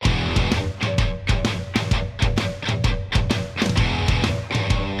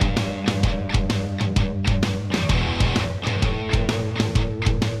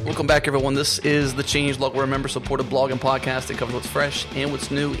back, everyone. This is the Changelog. We're a member-supported blog and podcast that covers what's fresh and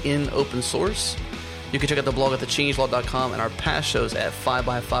what's new in open source. You can check out the blog at thechangelog.com and our past shows at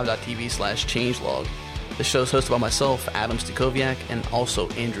 5by5.tv/changelog. The show is hosted by myself, Adam Stacoviak, and also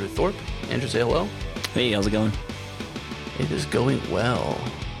Andrew Thorp. Andrew, say hello. Hey, how's it going? It is going well.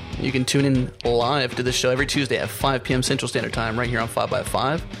 You can tune in live to this show every Tuesday at 5 p.m. Central Standard Time right here on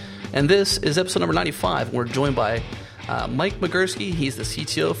 5by5. And this is episode number 95. We're joined by Mike Migurski. He's the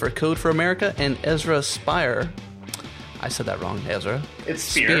CTO for Code for America, and Ezra Spier. I said that wrong, Ezra. It's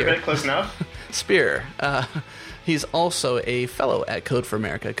Spier, but close enough. Spier. He's also a fellow at Code for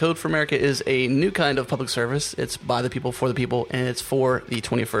America. Code for America is a new kind of public service. It's by the people, for the people, and it's for the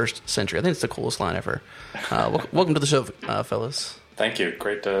 21st century. I think it's the coolest line ever. Welcome to the show, fellas. Thank you.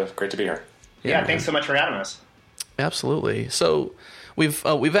 Great to be here. Yeah, thanks so much for having us. Absolutely. So we've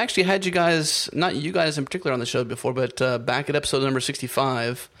actually had you guys, not you guys in particular on the show before, but back at episode number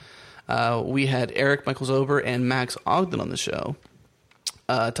 65, we had Eric Michaelsober and Max Ogden on the show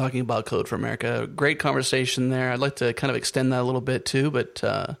talking about Code for America. Great conversation there. I'd like to kind of extend that a little bit too, but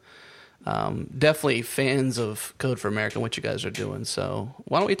definitely fans of Code for America and what you guys are doing. So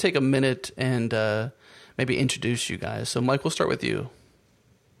why don't we take a minute and maybe introduce you guys. So Mike, we'll start with you.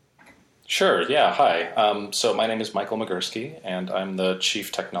 Sure, yeah, hi. So my name is Michal Migurski, and I'm the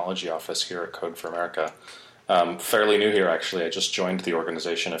Chief Technology Office here at Code for America. Fairly new here, actually. I just joined the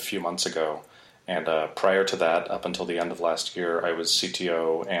organization a few months ago, and prior to that, up until the end of last year, I was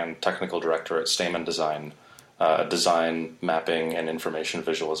CTO and Technical Director at Stamen Design, a design, mapping, and information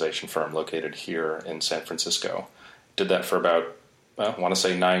visualization firm located here in San Francisco. Did that for about I want to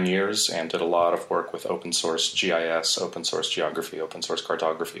say 9 years, and did a lot of work with open source GIS, open source geography, open source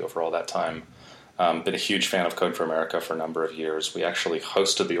cartography over all that time. Been a huge fan of Code for America for a number of years. We actually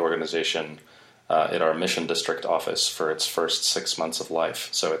hosted the organization at our Mission District office for its first 6 months of life.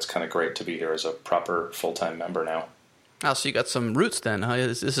 So it's kind of great to be here as a proper full-time member now. Oh, so you got some roots then, huh?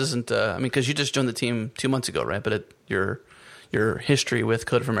 This isn't, because you just joined the team 2 months ago, right? But your history with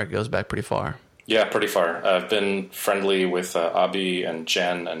Code for America goes back pretty far. Yeah, pretty far. I've been friendly with Abhi and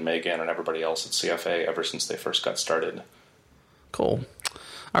Jen and Megan and everybody else at CFA ever since they first got started. Cool.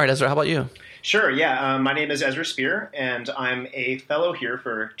 All right, Ezra, how about you? Sure, yeah. My name is Ezra Spier, and I'm a fellow here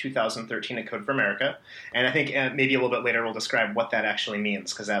for 2013 at Code for America. And I think maybe a little bit later we'll describe what that actually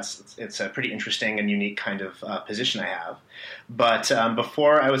means, because it's a pretty interesting and unique kind of position I have. But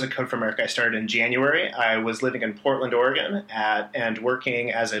before I was at Code for America, I started in January. I was living in Portland, Oregon, and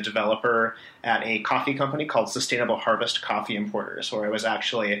working as a developer at a coffee company called Sustainable Harvest Coffee Importers, where I was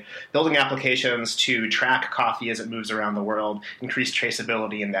actually building applications to track coffee as it moves around the world, increase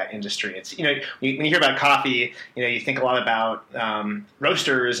traceability in that industry. It's when you hear about coffee, you think a lot about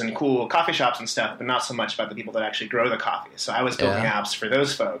roasters and cool coffee shops and stuff, but not so much about the people that actually grow the coffee. So I was building apps for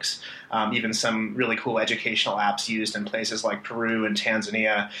those folks, even some really cool educational apps used in places like Peru and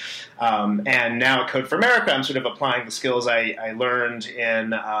Tanzania. And now at Code for America, I'm sort of applying the skills I learned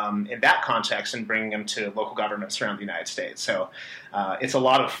in that context and bringing them to local governments around the United States. So it's a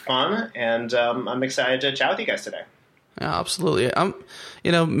lot of fun, and I'm excited to chat with you guys today. Yeah, absolutely.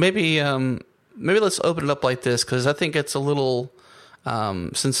 Maybe let's open it up like this, because I think it's a little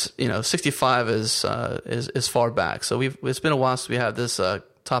since 65 is far back. So it's been a while since we had this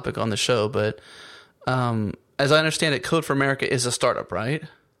topic on the show, but as I understand it, Code for America is a startup, right?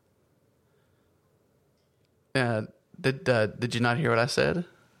 Did you not hear what I said?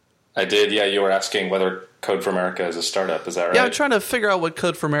 I did, yeah. You were asking whether Code for America is a startup. Is that right? Yeah, I'm trying to figure out what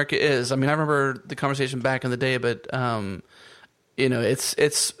Code for America is. I mean, I remember the conversation back in the day, but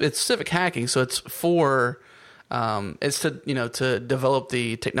it's civic hacking, so it's for it's to develop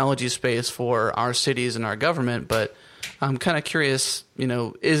the technology space for our cities and our government. But I'm kind of curious,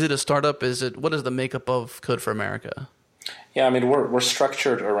 is it a startup? What is the makeup of Code for America? Yeah, I mean, we're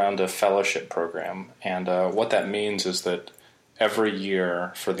structured around a fellowship program, and what that means is that every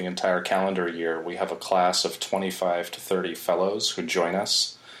year for the entire calendar year, we have a class of 25 to 30 fellows who join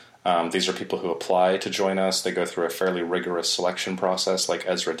us. These are people who apply to join us. They go through a fairly rigorous selection process like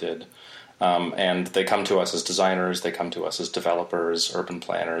Ezra did. And they come to us as designers, they come to us as developers, urban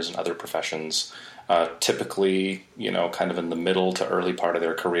planners, and other professions, typically, kind of in the middle to early part of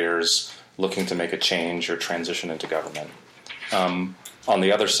their careers, looking to make a change or transition into government. On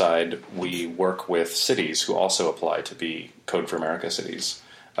the other side, we work with cities who also apply to be Code for America cities.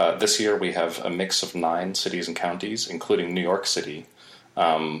 This year we have a mix of 9 cities and counties, including New York City,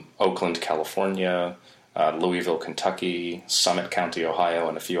 Oakland, California, Louisville, Kentucky, Summit County, Ohio,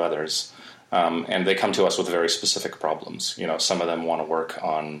 and a few others. And they come to us with very specific problems. Some of them want to work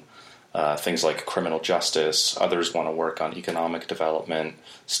on things like criminal justice. Others want to work on economic development.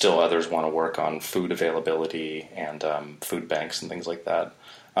 Still others want to work on food availability and food banks and things like that.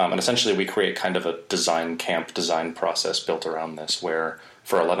 And essentially we create kind of a design camp design process built around this, where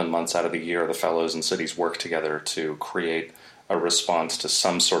for 11 months out of the year, the fellows and cities work together to create a response to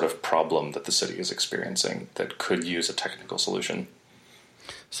some sort of problem that the city is experiencing that could use a technical solution.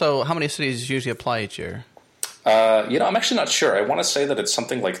 So how many cities usually apply each year? I'm actually not sure. I want to say that it's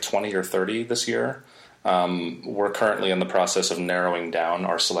something like 20 or 30 this year. We're currently in the process of narrowing down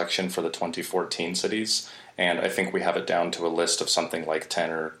our selection for the 2014 cities, and I think we have it down to a list of something like 10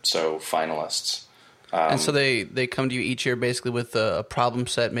 or so finalists. And so they come to you each year basically with a problem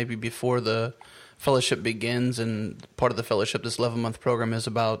set maybe before the fellowship begins, and part of the fellowship, this 11-month program, is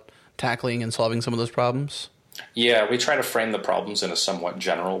about tackling and solving some of those problems? Yeah, we try to frame the problems in a somewhat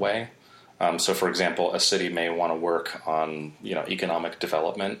general way. So, for example, a city may want to work on, economic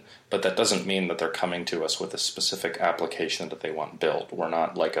development, but that doesn't mean that they're coming to us with a specific application that they want built. We're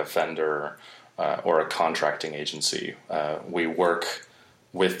not like a vendor or a contracting agency. We work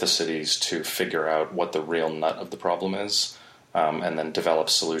with the cities to figure out what the real nut of the problem is, and then develop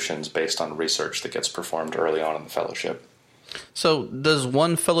solutions based on research that gets performed early on in the fellowship. So does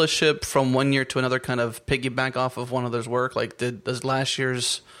one fellowship from one year to another kind of piggyback off of one another's work? Like does last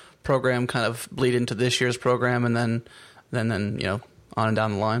year's program kind of bleed into this year's program and then on and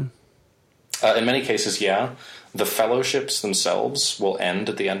down the line? In many cases, yeah. The fellowships themselves will end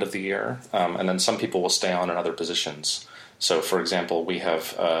at the end of the year, and then some people will stay on in other positions. So, for example, we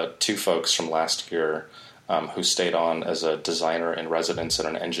have 2 folks from last year who stayed on as a designer in residence and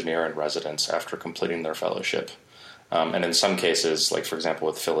an engineer in residence after completing their fellowship. And in some cases, like for example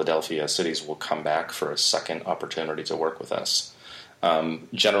with Philadelphia, cities will come back for a second opportunity to work with us.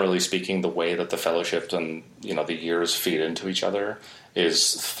 Generally speaking, the way that the fellowship and the years feed into each other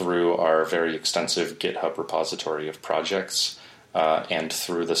is through our very extensive GitHub repository of projects, and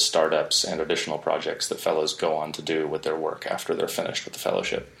through the startups and additional projects that fellows go on to do with their work after they're finished with the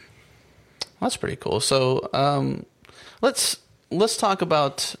fellowship. That's pretty cool. So let's talk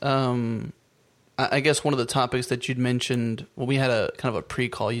about I guess one of the topics that you'd mentioned when we had a kind of a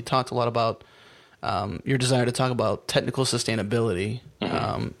pre-call. You talked a lot about your desire to talk about technical sustainability,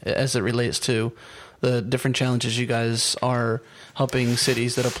 as it relates to the different challenges you guys are helping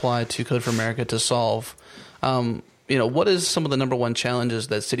cities that apply to Code for America to solve. What is some of the number one challenges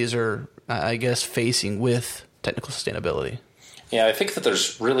that cities are, I guess, facing with technical sustainability? Yeah, I think that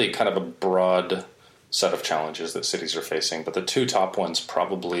there's really kind of a broad set of challenges that cities are facing, but the 2 top ones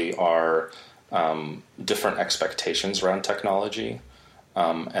probably are different expectations around technology,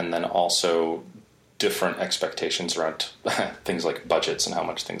 and then also different expectations around things like budgets and how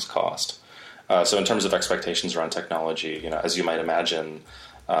much things cost. So in terms of expectations around technology, as you might imagine,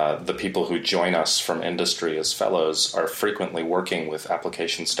 the people who join us from industry as fellows are frequently working with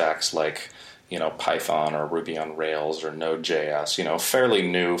application stacks like, Python or Ruby on Rails or Node.js, fairly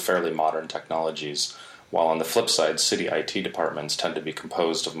new, fairly modern technologies. While on the flip side, city IT departments tend to be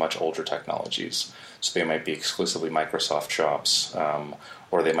composed of much older technologies. So they might be exclusively Microsoft shops,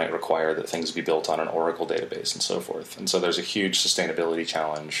 or they might require that things be built on an Oracle database and so forth. And so there's a huge sustainability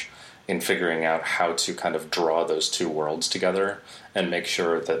challenge in figuring out how to kind of draw those 2 worlds together and make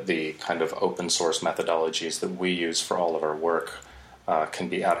sure that the kind of open source methodologies that we use for all of our work can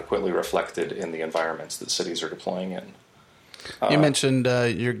be adequately reflected in the environments that cities are deploying in. You mentioned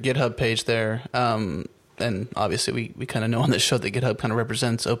your GitHub page there. And obviously we kind of know on this show that GitHub kind of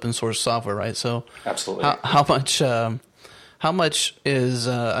represents open source software, right? So absolutely. How much is,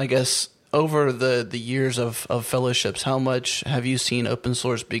 I guess, over the years of fellowships, how much have you seen open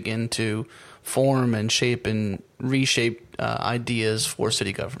source begin to form and shape and reshape ideas for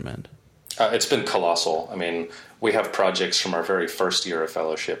city government? It's been colossal. I mean, we have projects from our very first year of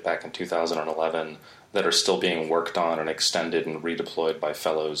fellowship back in 2011 that are still being worked on and extended and redeployed by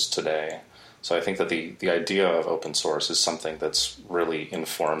fellows today. So I think that the idea of open source is something that's really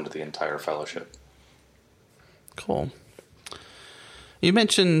informed the entire fellowship. Cool. You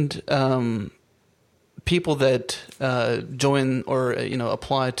mentioned people that join or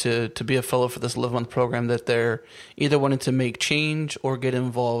apply to be a fellow for this 11-month program, that they're either wanting to make change or get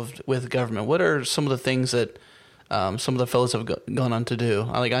involved with government. What are some of the things that some of the fellows have gone on to do?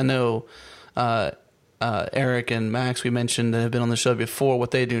 I know Eric and Max, we mentioned, that have been on the show before.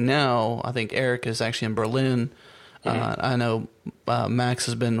 What they do now, I think Eric is actually in Berlin. I know Max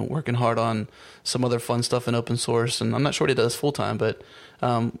has been working hard on some other fun stuff in open source, and I'm not sure what he does full time, but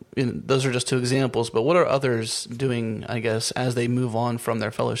those are just 2 examples. But what are others doing, I guess, as they move on from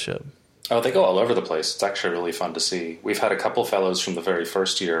their fellowship? Oh, they go all over the place. It's actually really fun to see. We've had a couple fellows from the very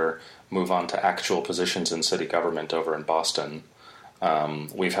first year move on to actual positions in city government over in Boston.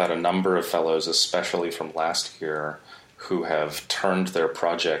 We've had a number of fellows, especially from last year, who have turned their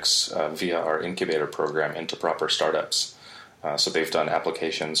projects via our incubator program into proper startups. So they've done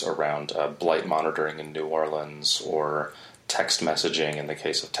applications around blight monitoring in New Orleans or text messaging in the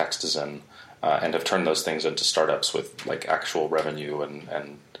case of Textizen, and have turned those things into startups with like actual revenue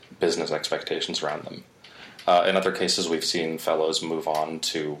and business expectations around them. In other cases, we've seen fellows move on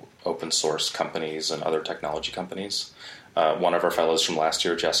to open source companies and other technology companies. One of our fellows from last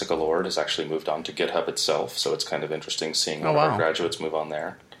year, Jessica Lord, has actually moved on to GitHub itself, so it's kind of interesting seeing one of our graduates move on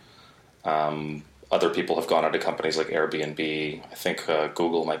there. Other people have gone on to companies like Airbnb. I think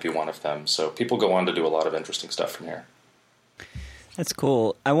Google might be one of them. So people go on to do a lot of interesting stuff from here. That's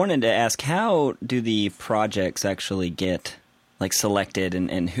cool. I wanted to ask, how do the projects actually get like selected,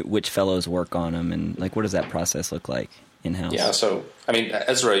 and which fellows work on them, and like what does that process look like in-house? Yeah, so I mean,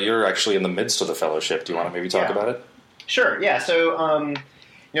 Ezra, you're actually in the midst of the fellowship. Do you want to maybe talk about it? Sure. Yeah. So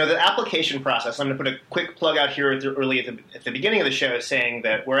the application process. I'm going to put a quick plug out here at the beginning of the show, saying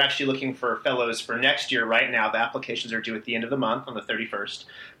that we're actually looking for fellows for next year. Right now, the applications are due at the end of the month on the 31st.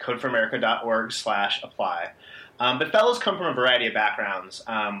 codeforamerica.org/apply. But fellows come from a variety of backgrounds.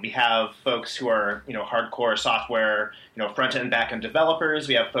 We have folks who are, hardcore software, front-end, back-end developers.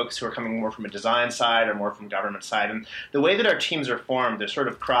 We have folks who are coming more from a design side or more from government side. And the way that our teams are formed, they're sort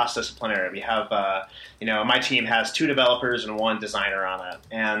of cross-disciplinary. We have, my team has 2 developers and 1 designer on it.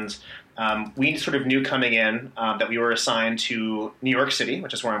 And we sort of knew coming in that we were assigned to New York City,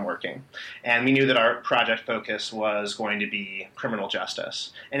 which is where I'm working. And we knew that our project focus was going to be criminal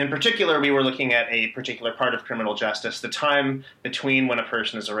justice. And in particular, we were looking at a particular part of criminal justice, the time between when a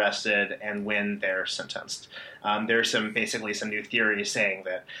person is arrested and when they're sentenced. There's basically some new theories saying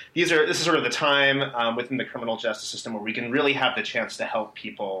that this is sort of the time within the criminal justice system where we can really have the chance to help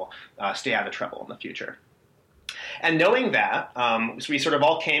people stay out of trouble in the future. And knowing that, so we sort of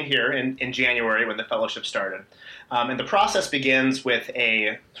all came here in January when the fellowship started. And the process begins with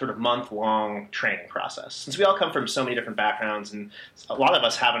a sort of month-long training process. Since we all come from so many different backgrounds, and a lot of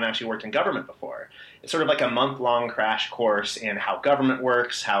us haven't actually worked in government before, it's sort of like a month-long crash course in how government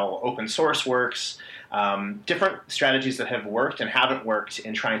works, how open source works, different strategies that have worked and haven't worked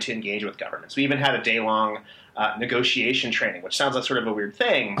in trying to engage with governments. We even had a day-long negotiation training, which sounds like sort of a weird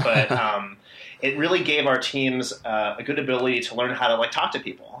thing, but it really gave our teams a good ability to learn how to talk to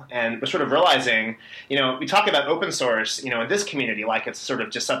people. And we're sort of realizing, we talk about open source, in this community like it's sort of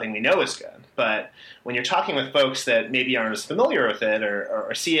just something we know is good. But when you're talking with folks that maybe aren't as familiar with it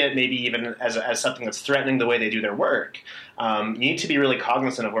or see it maybe even as something that's threatening the way they do their work, you need to be really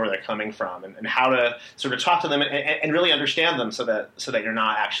cognizant of where they're coming from and how to sort of talk to them and really understand them so that you're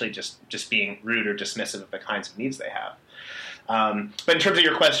not actually just being rude or dismissive of the kinds of needs they have. But in terms of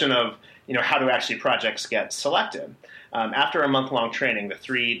your question of how do actually projects get selected, after a month-long training, the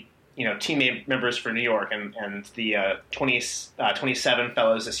 3 team members for New York and the 27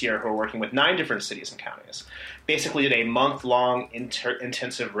 fellows this year who are working with 9 different cities and counties basically did a month-long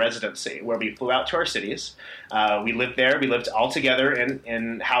intensive residency where we flew out to our cities. We lived there. We lived all together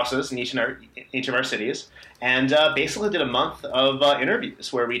in houses in each of our cities, and basically did a month of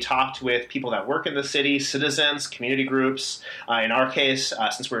interviews where we talked with people that work in the city, citizens, community groups. In our case,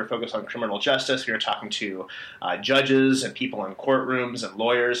 since we were focused on criminal justice, we were talking to judges and people in courtrooms and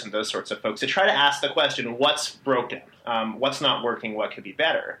lawyers and those sorts of folks to try to ask the question, what's broken? What's not working? What could be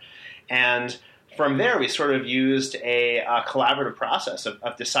better? And from there, we sort of used a collaborative process of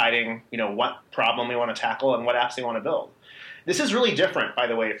deciding, what problem we want to tackle and what apps they want to build. This is really different, by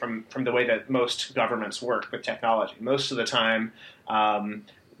the way, from the way that most governments work with technology. Most of the time,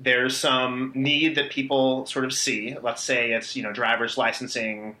 there's some need that people sort of see. Let's say it's, driver's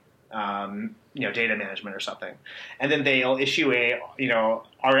licensing, data management or something. And then they'll issue a,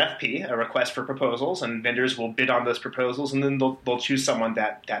 RFP, a request for proposals, and vendors will bid on those proposals, and then they'll choose someone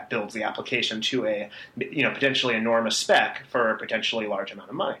that builds the application to a, potentially enormous spec for a potentially large amount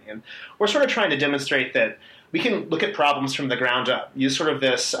of money. And we're sort of trying to demonstrate that we can look at problems from the ground up, use sort of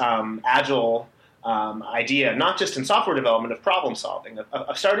this agile idea, not just in software development, of problem solving,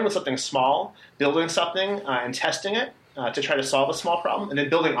 of starting with something small, building something and testing it to try to solve a small problem, and then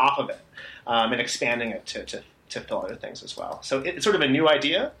building off of it and expanding it to fill other things as well. So it's sort of a new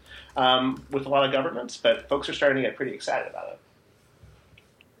idea with a lot of governments, but folks are starting to get pretty excited about it.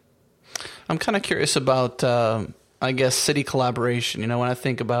 I'm kind of curious about, city collaboration. When I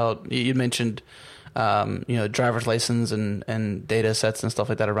think about, you mentioned, driver's license and data sets and stuff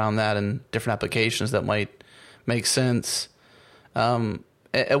like that around that and different applications that might make sense.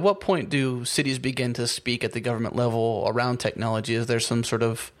 At what point do cities begin to speak at the government level around technology? Is there some sort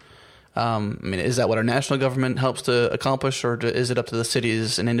of, is that what our national government helps to accomplish, or is it up to the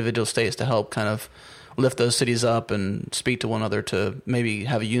cities and individual states to help kind of lift those cities up and speak to one another to maybe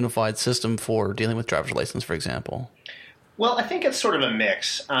have a unified system for dealing with driver's license, for example? Well, I think it's sort of a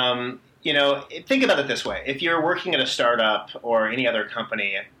mix. Think about it this way. If you're working at a startup or any other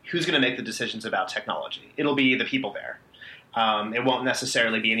company, who's going to make the decisions about technology? It'll be the people there. It won't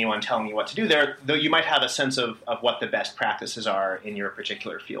necessarily be anyone telling you what to do there, though you might have a sense of what the best practices are in your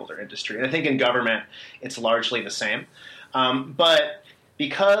particular field or industry. And I think in government, it's largely the same. But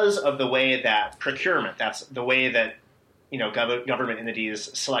because of the way that procurement, that's the way that government entities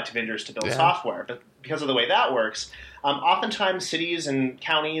select vendors to build software, but because of the way that works, oftentimes cities and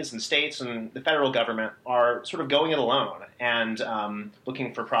counties and states and the federal government are sort of going it alone and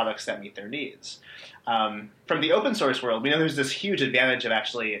looking for products that meet their needs. From the open source world, we know there's this huge advantage of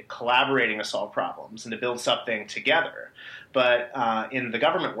actually collaborating to solve problems and to build something together. But in the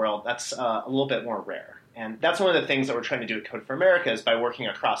government world, that's a little bit more rare. And that's one of the things that we're trying to do at Code for America is by working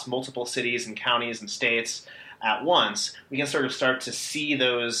across multiple cities and counties and states at once, we can sort of start to see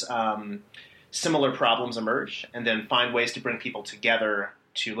those similar problems emerge and then find ways to bring people together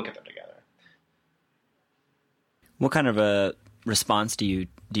to look at them together. What kind of a response do you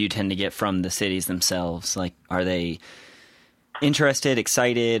tend to get from the cities themselves? Like, are they interested,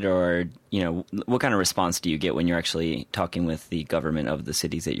 excited, or, what kind of response do you get when you're actually talking with the government of the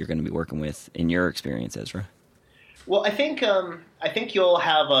cities that you're going to be working with in your experience, Ezra? Well, I think you'll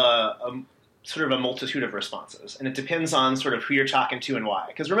have a sort of a multitude of responses, and it depends on sort of who you're talking to and why.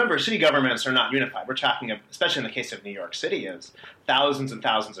 Because remember, city governments are not unified. We're talking, especially in the case of New York City, is thousands and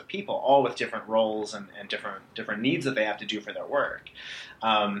thousands of people, all with different roles and different needs that they have to do for their work.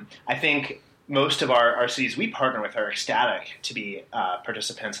 I think most of our cities we partner with are ecstatic to be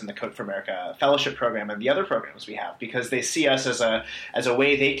participants in the Code for America Fellowship Program and the other programs we have, because they see us as a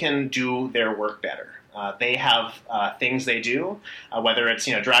way they can do their work better. They have things they do, whether it's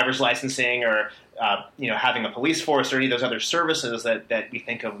driver's licensing or having a police force or any of those other services that we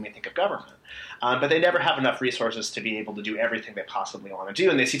think of when we think of government. But they never have enough resources to be able to do everything they possibly want to do,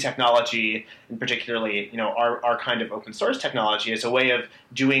 and they see technology, and particularly our kind of open source technology, as a way of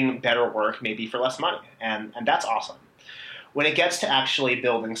doing better work, maybe for less money, and that's awesome. When it gets to actually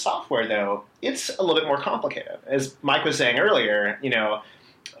building software, though, it's a little bit more complicated. As Mike was saying earlier,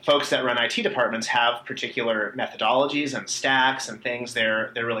 folks that run IT departments have particular methodologies and stacks and things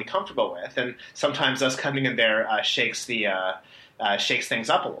they're really comfortable with, and sometimes us coming in there shakes things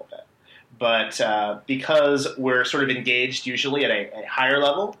up a little bit. But because we're sort of engaged usually at a higher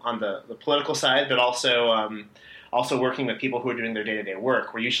level on the political side, but also working with people who are doing their day-to-day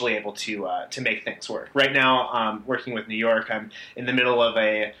work, we're usually able to make things work. Right now, working with New York, I'm in the middle of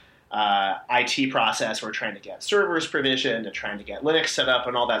a IT process. We're trying to get servers provisioned and trying to get Linux set up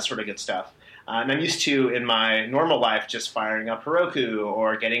and all that sort of good stuff. And I'm used to, in my normal life, just firing up Heroku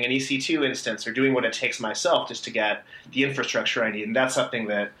or getting an EC2 instance or doing what it takes myself just to get the infrastructure I need. And that's something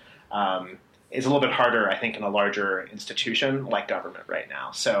that is a little bit harder, I think, in a larger institution like government right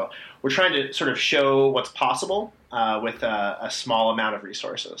now. So we're trying to sort of show what's possible with a small amount of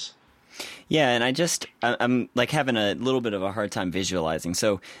resources. Yeah, and I'm like having a little bit of a hard time visualizing.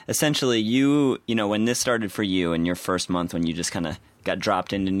 So essentially when this started for you in your first month when you just kind of got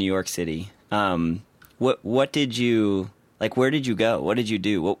dropped into New York City, what did you, like, where did you go? What did you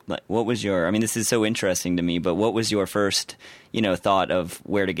do? What was your, this is so interesting to me, but what was your first, thought of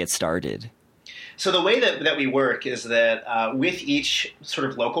where to get started? So the way that we work is that with each sort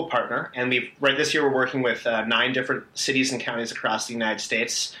of local partner, and this year we're working with 9 different cities and counties across the United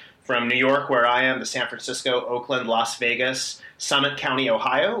States, from New York, where I am, to San Francisco, Oakland, Las Vegas, Summit County,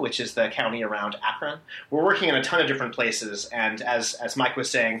 Ohio, which is the county around Akron. We're working in a ton of different places, and as Mike was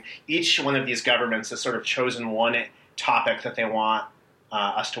saying, each one of these governments has sort of chosen one topic that they want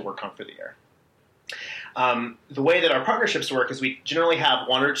us to work on for the year. The way that our partnerships work is we generally have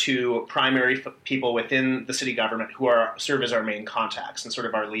 1 or 2 primary people within the city government who serve as our main contacts and sort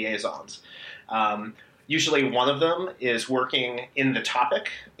of our liaisons. Usually one of them is working in the topic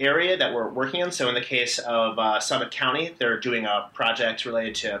area that we're working in. So in the case of Summit County, they're doing a project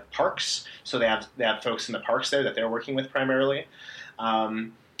related to parks. So they have folks in the parks there that they're working with primarily.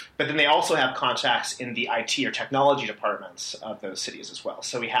 But then they also have contacts in the IT or technology departments of those cities as well.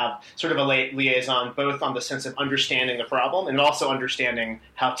 So we have sort of a liaison both on the sense of understanding the problem and also understanding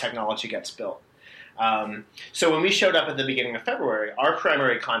how technology gets built. So when we showed up at the beginning of February, our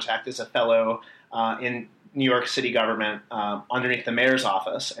primary contact is a fellow in New York City government underneath the mayor's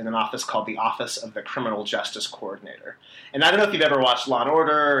office, in an office called the Office of the Criminal Justice Coordinator. And I don't know if you've ever watched Law and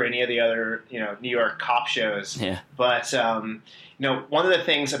Order or any of the other New York cop shows, but one of the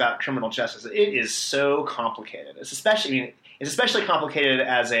things about criminal justice, it is so complicated. It's especially complicated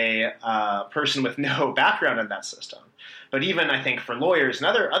as a person with no background in that system. But even, I think, for lawyers and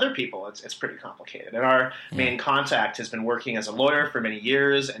other people, it's pretty complicated. And our main contact has been working as a lawyer for many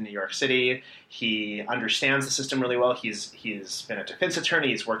years in New York City. He understands the system really well. He's been a defense attorney.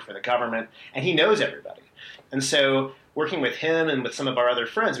 He's worked for the government. And he knows everybody. And so working with him and with some of our other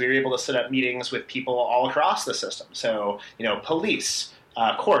friends, we were able to set up meetings with people all across the system. So, police,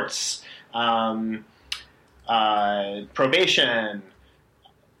 courts, probation,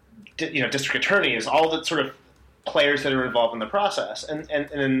 district attorneys, all the sort of players that are involved in the process, and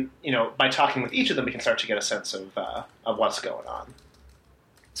then by talking with each of them, we can start to get a sense of what's going on.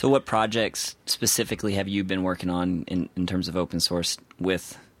 So, what projects specifically have you been working on in terms of open source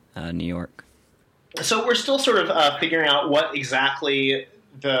with New York? So, we're still sort of figuring out what exactly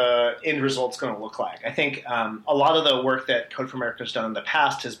the end result's going to look like. I think a lot of the work that Code for America has done in the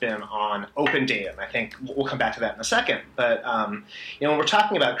past has been on open data, and I think we'll come back to that in a second. But when we're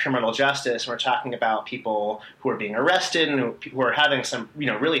talking about criminal justice, we're talking about people who are being arrested and who are having some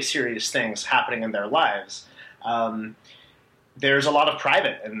really serious things happening in their lives. There's a lot of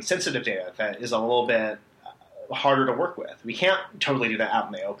private and sensitive data that is a little bit harder to work with. We can't totally do that out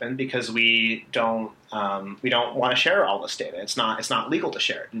in the open because we don't want to share all this data. It's not legal to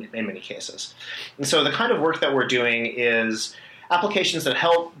share it in many cases. And so the kind of work that we're doing is applications that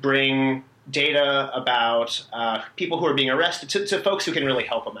help bring data about people who are being arrested to folks who can really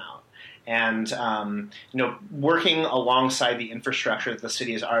help them out. And working alongside the infrastructure that the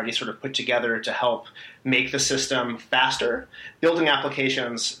city has already sort of put together to help make the system faster, building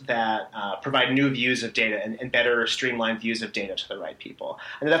applications that provide new views of data and better streamlined views of data to the right people.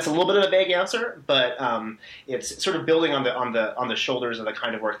 And that's a little bit of a vague answer, but it's sort of building on the shoulders of the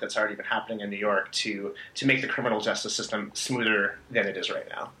kind of work that's already been happening in New York to make the criminal justice system smoother than it is right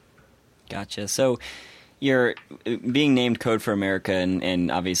now. Gotcha. So you're being named Code for America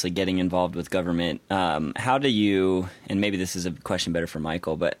and obviously getting involved with government. How do you, and maybe this is a question better for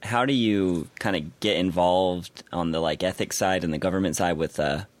Michael, but how do you kind of get involved on the ethics side and the government side with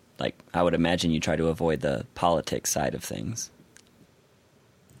I would imagine you try to avoid the politics side of things?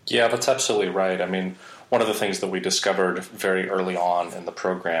 Yeah, that's absolutely right. I mean, one of the things that we discovered very early on in the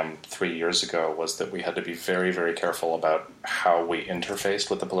program 3 years ago was that we had to be very, very careful about how we interfaced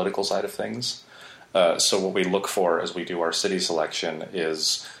with the political side of things. So what we look for as we do our city selection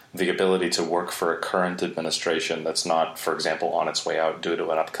is the ability to work for a current administration that's not, for example, on its way out due to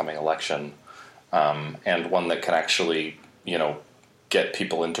an upcoming election, and one that can actually, get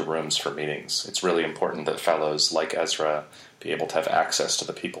people into rooms for meetings. It's really important that fellows like Ezra be able to have access to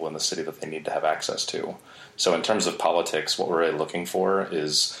the people in the city that they need to have access to. So in terms of politics, what we're really looking for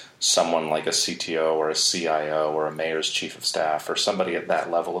is someone like a CTO or a CIO or a mayor's chief of staff or somebody at that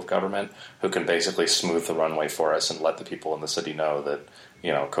level of government who can basically smooth the runway for us and let the people in the city know that,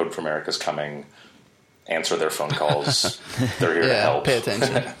 Code for America is coming, answer their phone calls, they're here to help. Pay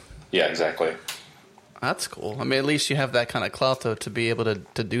attention. Yeah, exactly. That's cool. I mean, at least you have that kind of clout to be able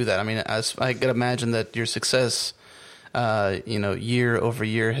to do that. I mean, as I could imagine that your success, year over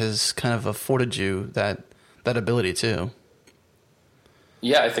year has kind of afforded you that ability too.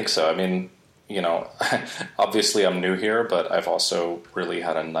 Yeah, I think so. I mean, obviously I'm new here, but I've also really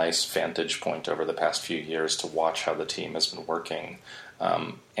had a nice vantage point over the past few years to watch how the team has been working.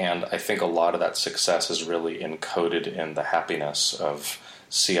 And I think a lot of that success is really encoded in the happiness of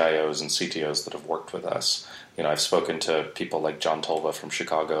CIOs and CTOs that have worked with us. I've spoken to people like John Tolva from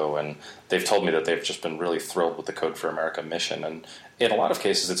Chicago, and they've told me that they've just been really thrilled with the Code for America mission. And in a lot of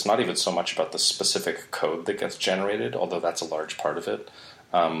cases, it's not even so much about the specific code that gets generated, although that's a large part of it.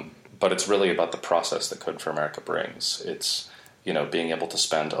 But it's really about the process that Code for America brings. It's, being able to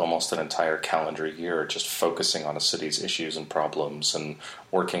spend almost an entire calendar year just focusing on a city's issues and problems and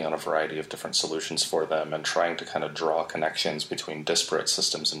working on a variety of different solutions for them and trying to kind of draw connections between disparate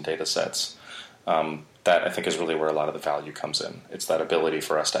systems and data sets. That I think is really where a lot of the value comes in. It's that ability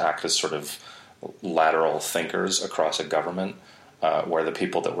for us to act as sort of lateral thinkers across a government where the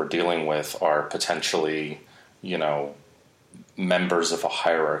people that we're dealing with are potentially, members of a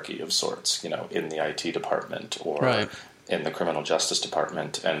hierarchy of sorts, in the IT department or in the criminal justice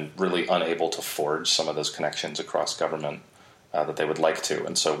department, and really unable to forge some of those connections across government that they would like to.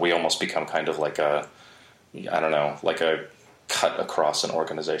 And so we almost become kind of like a cut across an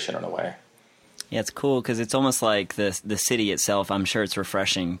organization in a way. Yeah, it's cool because it's almost like the city itself. I'm sure it's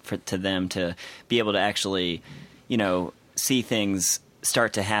refreshing to them to be able to actually, see things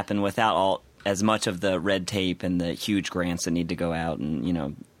start to happen without as much of the red tape and the huge grants that need to go out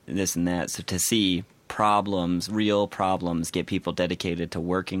and, this and that. So to see real problems, get people dedicated to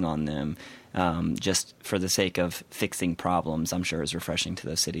working on them just for the sake of fixing problems, I'm sure is refreshing to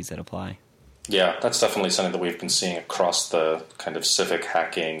those cities that apply. Yeah, that's definitely something that we've been seeing across the kind of civic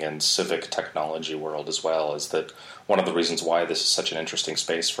hacking and civic technology world as well, is that one of the reasons why this is such an interesting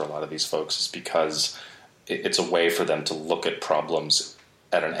space for a lot of these folks is because it's a way for them to look at problems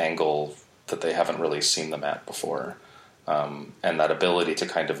at an angle that they haven't really seen them at before. And that ability to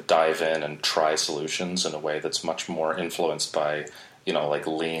kind of dive in and try solutions in a way that's much more influenced by, like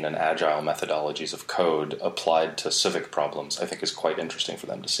lean and agile methodologies of code applied to civic problems, I think is quite interesting for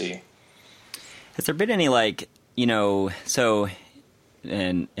them to see. Has there been any and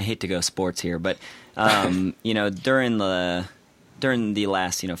I hate to go sports here, but during the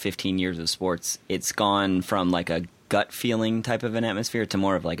last 15 years of sports, it's gone from like a gut feeling type of an atmosphere to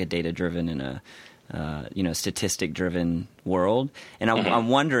more of like a data driven and a statistic driven world. And I'm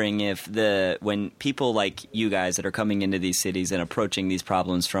wondering if when people like you guys that are coming into these cities and approaching these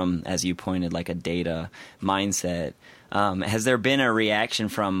problems from, as you pointed, like a data mindset, has there been a reaction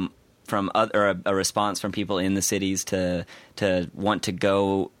from or a response from people in the cities to want to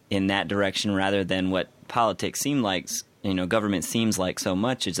go in that direction rather than what politics seem like, government seems like so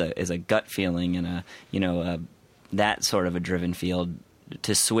much is a gut feeling and that sort of a driven field,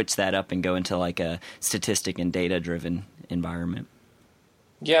 to switch that up and go into like a statistic and data driven environment?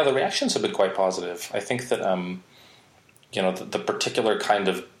 Yeah, the reactions have been quite positive. I think that the particular kind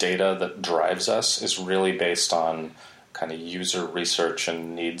of data that drives us is really based on kind of user research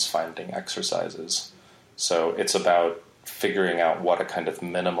and needs finding exercises. So it's about figuring out what a kind of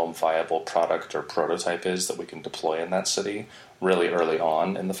minimum viable product or prototype is that we can deploy in that city really early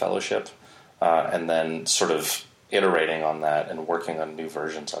on in the fellowship, and then sort of iterating on that and working on new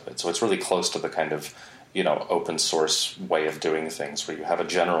versions of it. So it's really close to the kind of, open source way of doing things where you have a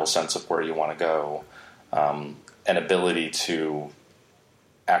general sense of where you want to go, an ability to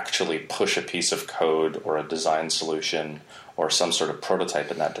actually push a piece of code or a design solution or some sort of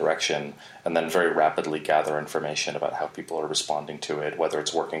prototype in that direction, and then very rapidly gather information about how people are responding to it, whether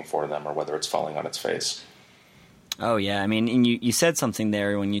it's working for them or whether it's falling on its face. Oh, yeah. I mean, and you said something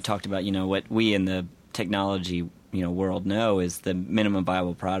there when you talked about, what we in the technology world know is the minimum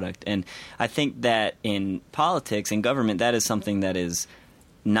viable product. And I think that in politics and government, that is something that is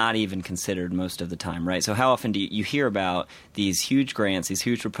not even considered most of the time, right? So how often do you hear about these huge grants, these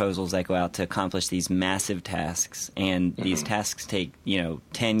huge proposals that go out to accomplish these massive tasks, and these tasks take,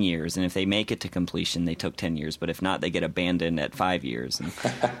 10 years, and if they make it to completion, they took 10 years, but if not, they get abandoned at 5 years. And,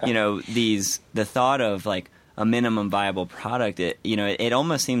 the thought of like a minimum viable product, it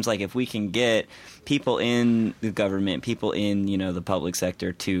almost seems like if we can get people in the government, people in, the public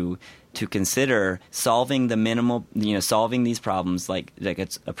sector to consider solving the minimal, solving these problems, like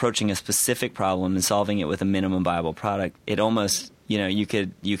it's approaching a specific problem and solving it with a minimum viable product. It almost, you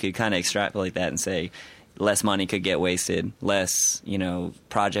could kind of extrapolate that and say less money could get wasted, less,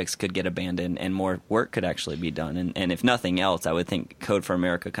 projects could get abandoned, and more work could actually be done. And if nothing else, I would think Code for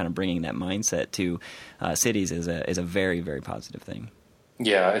America kind of bringing that mindset to cities is a very, very positive thing.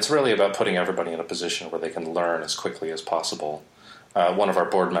 Yeah, it's really about putting everybody in a position where they can learn as quickly as possible. One of our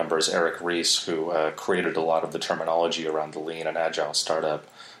board members, Eric Rees, who created a lot of the terminology around the lean and agile startup,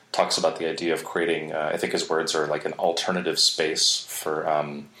 talks about the idea of creating, I think his words are like an alternative space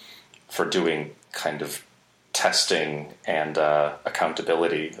for doing kind of testing and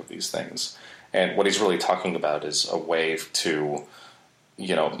accountability of these things. And what he's really talking about is a way to,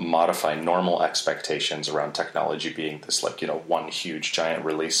 modify normal expectations around technology being this one huge giant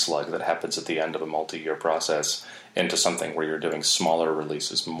release slug that happens at the end of a multi-year process into something where you're doing smaller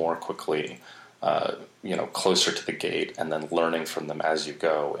releases more quickly, closer to the gate, and then learning from them as you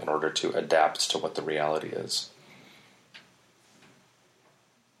go in order to adapt to what the reality is.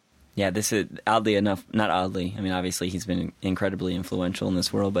 Yeah, this is oddly enough, not oddly, I mean, obviously he's been incredibly influential in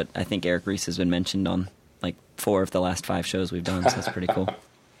this world, but I think Eric Rees has been mentioned on like 4 of the last 5 shows we've done, so that's pretty cool.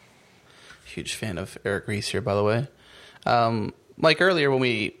 Huge fan of Eric Rees here, by the way. Mike, earlier when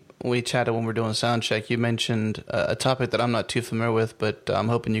we chatted when we were doing a sound check, you mentioned a topic that I'm not too familiar with, but I'm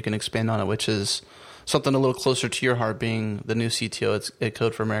hoping you can expand on it, which is something a little closer to your heart, being the new CTO at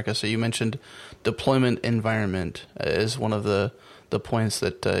Code for America. So you mentioned deployment environment as one of the points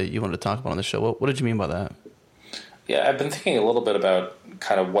that you wanted to talk about on the show. What did you mean by that? Yeah, I've been thinking a little bit about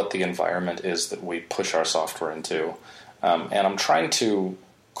kind of what the environment is that we push our software into. And I'm trying to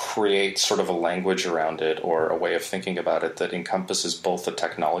create sort of a language around it or a way of thinking about it that encompasses both the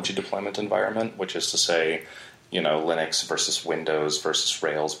technology deployment environment, which is to say, Linux versus Windows versus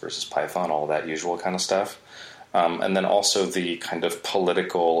Rails versus Python, all that usual kind of stuff. And then also the kind of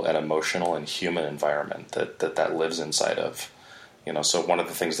political and emotional and human environment that lives inside of. So one of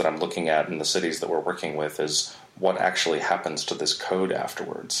the things that I'm looking at in the cities that we're working with is what actually happens to this code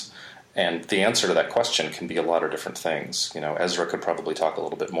afterwards. And the answer to that question can be a lot of different things. Ezra could probably talk a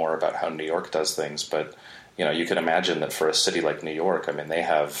little bit more about how New York does things, but, you can imagine that for a city like New York, I mean, they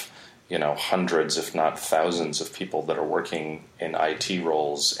have, hundreds, if not thousands of people that are working in IT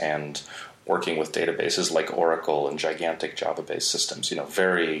roles and working with databases like Oracle and gigantic Java-based systems,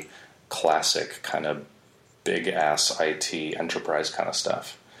 very classic kind of big-ass IT enterprise kind of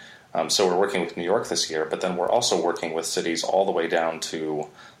stuff. So we're working with New York this year, but then we're also working with cities all the way down to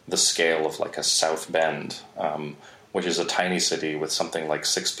the scale of like a South Bend, which is a tiny city with something like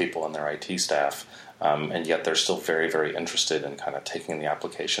 6 people in their IT staff, and yet they're still very, very interested in kind of taking the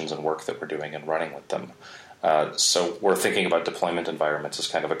applications and work that we're doing and running with them. So we're thinking about deployment environments as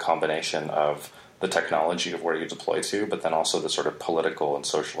kind of a combination of the technology of where you deploy to, but then also the sort of political and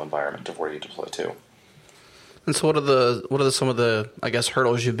social environment of where you deploy to. And so what are some of the, I guess,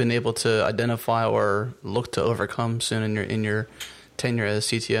 hurdles you've been able to identify or look to overcome soon in your tenure as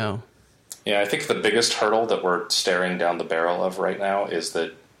CTO? Yeah, I think the biggest hurdle that we're staring down the barrel of right now is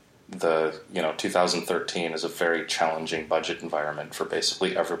that 2013 is a very challenging budget environment for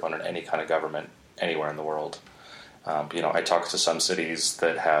basically everyone in any kind of government anywhere in the world. I talk to some cities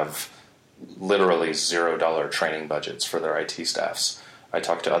that have literally $0 training budgets for their IT staffs. I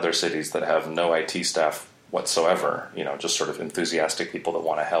talk to other cities that have no IT staff whatsoever, just sort of enthusiastic people that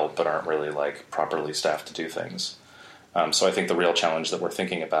want to help but aren't really like properly staffed to do things. So I think the real challenge that we're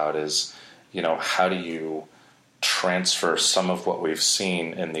thinking about is, how do you transfer some of what we've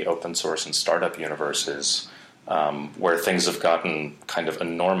seen in the open source and startup universes, where things have gotten kind of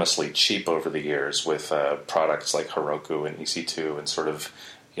enormously cheap over the years with products like Heroku and EC2 and sort of,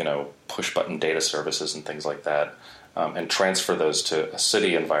 push-button data services and things like that, and transfer those to a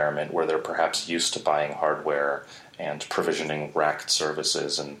city environment where they're perhaps used to buying hardware and provisioning racked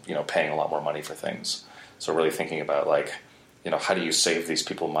services and, paying a lot more money for things. So really thinking about how do you save these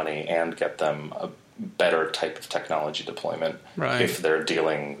people money and get them a better type of technology deployment if they're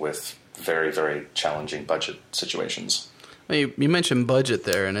dealing with very, very challenging budget situations. Well, you mentioned budget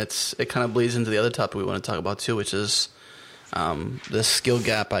there, and it kind of bleeds into the other topic we want to talk about too, which is the skill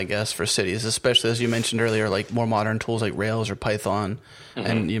gap, I guess, for cities, especially as you mentioned earlier, like more modern tools like Rails or Python,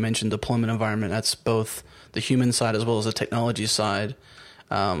 and you mentioned deployment environment. That's both the human side as well as the technology side.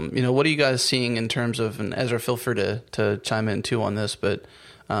 What are you guys seeing in terms of, and Ezra, feel free to chime in too on this, but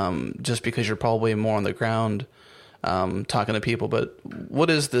just because you're probably more on the ground talking to people, but what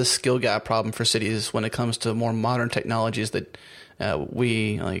is this skill gap problem for cities when it comes to more modern technologies that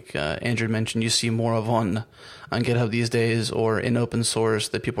we, like Andrew mentioned, you see more of on GitHub these days or in open source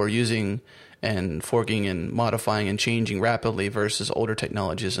that people are using and forking and modifying and changing rapidly versus older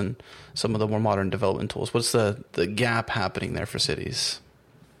technologies and some of the more modern development tools? What's the gap happening there for cities?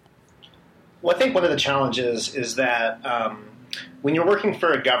 Well, I think one of the challenges is that when you're working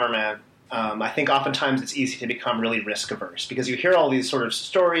for a government, I think oftentimes it's easy to become really risk averse because you hear all these sort of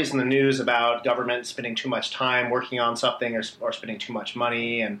stories in the news about government spending too much time working on something or spending too much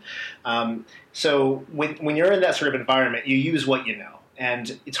money. And so when you're in that sort of environment, you use what you know.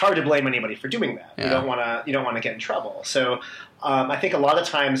 And it's hard to blame anybody for doing that. Yeah. You don't want to get in trouble. So I think a lot of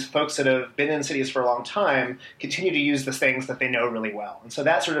times folks that have been in cities for a long time continue to use the things that they know really well. And so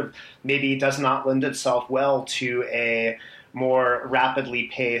that sort of maybe does not lend itself well to a more rapidly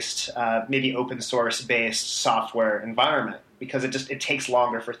paced, maybe open source based software environment because it takes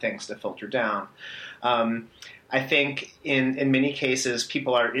longer for things to filter down. I think in many cases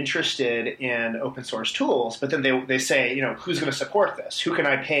people are interested in open source tools, but then they say, who's going to support this? Who can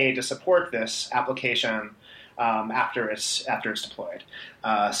I pay to support this application after it's deployed?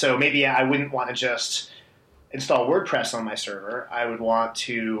 So maybe I wouldn't want to just install WordPress on my server. I would want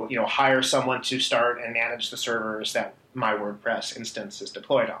to hire someone to start and manage the servers that my WordPress instance is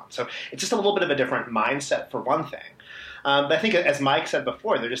deployed on. So it's just a little bit of a different mindset for one thing. But I think, as Mike said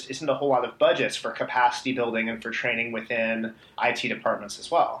before, there just isn't a whole lot of budgets for capacity building and for training within IT departments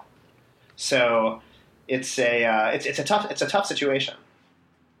as well. So it's a tough situation.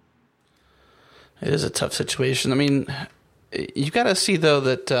 It is a tough situation. I mean, you got to see though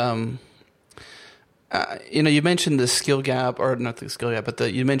that you mentioned the skill gap, or not the skill gap,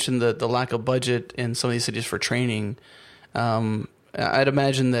 but you mentioned the lack of budget in some of these cities for training. I'd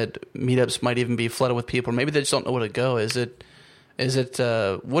imagine that meetups might even be flooded with people. Maybe they just don't know where to go. Is it Is it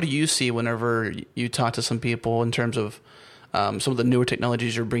what do you see whenever you talk to some people in terms of some of the newer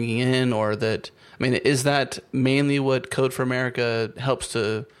technologies you're bringing in, or that, I mean, is that mainly what Code for America helps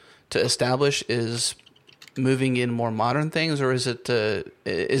to establish, is moving in more modern things, or is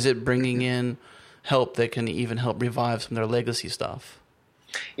it bringing in help that can even help revive some of their legacy stuff?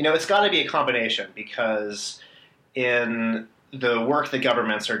 It's got to be a combination, because in the work that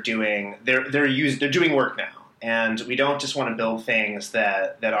governments are doing, they're doing work now. And we don't just want to build things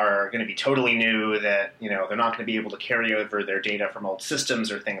that are going to be totally new, that they're not going to be able to carry over their data from old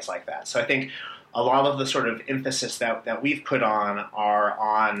systems or things like that. So I think a lot of the sort of emphasis that we've put on are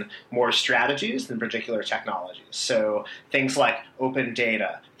on more strategies than particular technologies. So things like open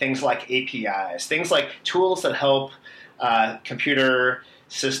data, things like APIs, things like tools that help computer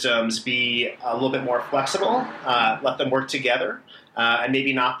systems be a little bit more flexible, let them work together, and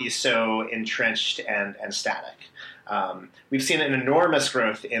maybe not be so entrenched and static. We've seen an enormous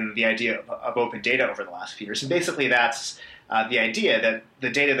growth in the idea of open data over the last few years. And basically that's the idea that the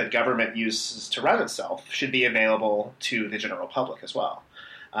data that government uses to run itself should be available to the general public as well.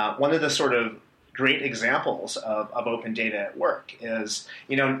 One of the sort of great examples of open data at work is,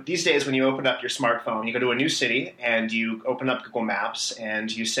 these days when you open up your smartphone, you go to a new city and you open up Google Maps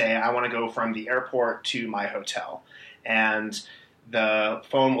and you say, I want to go from the airport to my hotel. And the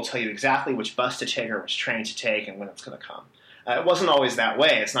phone will tell you exactly which bus to take or which train to take and when it's going to come. It wasn't always that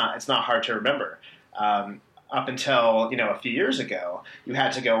way. It's not hard to remember. Up until a few years ago, you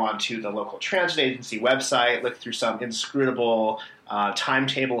had to go onto the local transit agency website, look through some inscrutable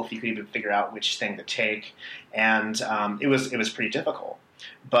timetable if you could even figure out which thing to take, and it was pretty difficult.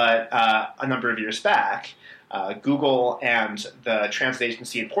 But a number of years back, Google and the transit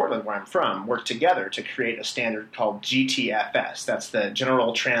agency in Portland, where I'm from, worked together to create a standard called GTFS. That's the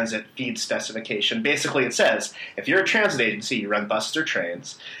General Transit Feed Specification. Basically, it says, if you're a transit agency, you run buses or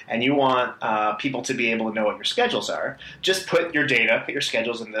trains, and you want people to be able to know what your schedules are, just put your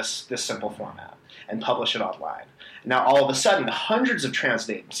schedules in this simple format and publish it online. Now, all of a sudden, hundreds of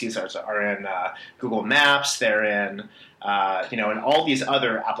transit agencies are in Google Maps, they're in and all these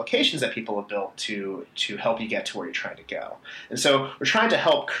other applications that people have built to help you get to where you're trying to go. And so we're trying to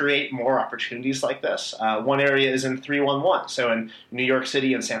help create more opportunities like this. One area is in 311. So in New York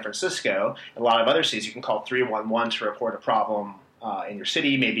City and San Francisco, and a lot of other cities, you can call 311 to report a problem in your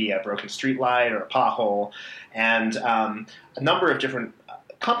city, maybe a broken street light or a pothole. And a number of different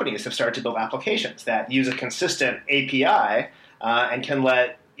companies have started to build applications that use a consistent API and can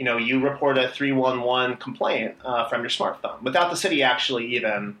let you report a 311 complaint from your smartphone without the city actually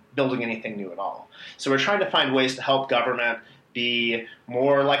even building anything new at all. So we're trying to find ways to help government be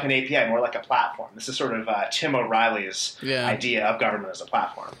more like an API, more like a platform. This is sort of Tim O'Reilly's idea of government as a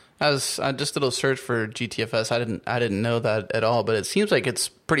platform. I just did a search for GTFS. I didn't know that at all, but it seems like it's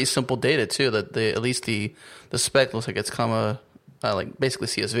pretty simple data too. That at least the spec looks like it's like basically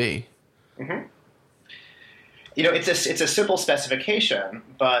CSV. Mm-hmm. It's a simple specification,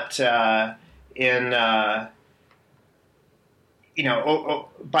 but by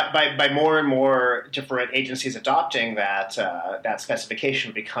more and more different agencies adopting that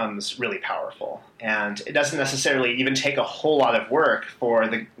specification becomes really powerful, and it doesn't necessarily even take a whole lot of work for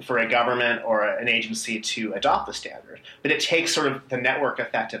a government or an agency to adopt the standard, but it takes sort of the network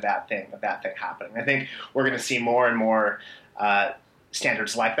effect of that thing happening. I think we're going to see more and more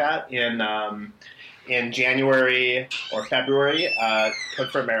standards like that in January or February. Code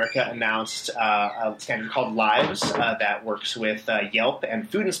for America announced a standard called Lives that works with Yelp and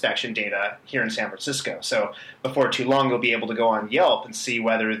food inspection data here in San Francisco. So before too long, you'll be able to go on Yelp and see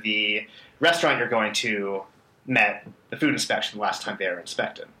whether the restaurant you're going to met the food inspection the last time they were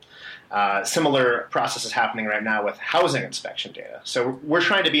inspected. Similar process is happening right now with housing inspection data. So we're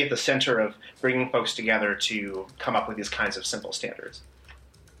trying to be at the center of bringing folks together to come up with these kinds of simple standards.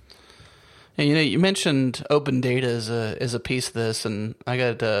 And, you mentioned open data as a piece of this, and I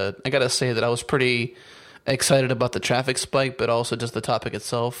gotta say that I was pretty excited about the traffic spike, but also just the topic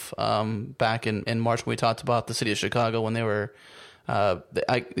itself. Back in March when we talked about the city of Chicago, when they were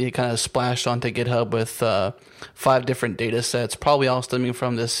they kind of splashed onto GitHub with 5 different data sets, probably all stemming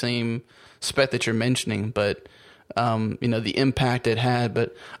from this same spec that you're mentioning, but the impact it had.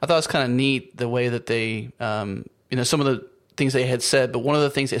 But I thought it was kind of neat the way that they some of the things they had said, but one of the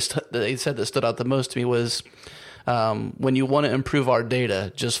things they said that stood out the most to me was when you want to improve our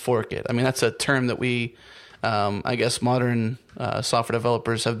data, just fork it. I mean, that's a term that we, I guess, modern software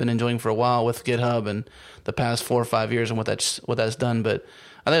developers have been enjoying for a while with GitHub and the past 4 or 5 years and what that's done. But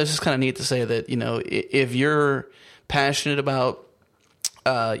I thought it was just kind of neat to say that if you're passionate about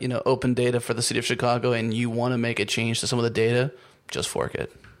open data for the city of Chicago and you want to make a change to some of the data, just fork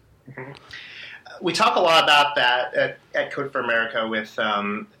it. Mm-hmm. We talk a lot about that at Code for America with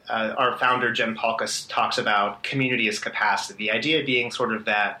our founder, Jen Palkas, talks about community as capacity. The idea being sort of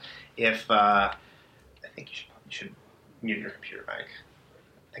that if, I think you should mute your computer, Mike.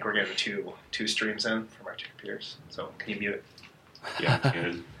 I think we're getting two streams in from our two computers. So can you mute it? Yeah,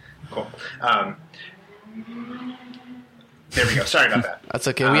 muted. Cool. There we go. Sorry about that. That's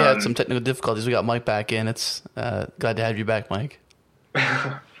okay. We had some technical difficulties. We got Mike back in. It's glad to have you back, Mike.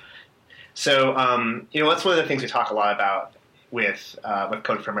 So, that's one of the things we talk a lot about with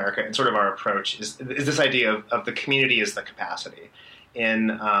Code for America, and sort of our approach is this idea of the community as the capacity. In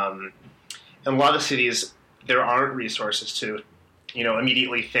a lot of cities, there aren't resources to,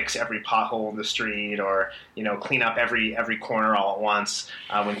 immediately fix every pothole in the street or, clean up every corner all at once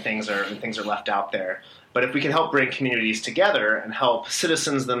when things are left out there. But if we can help bring communities together and help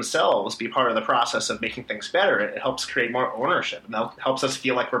citizens themselves be part of the process of making things better, it helps create more ownership and helps us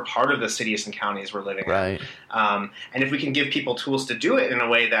feel like we're part of the cities and counties we're living in. And if we can give people tools to do it in a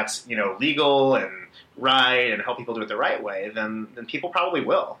way that's legal and right and help people do it the right way, then people probably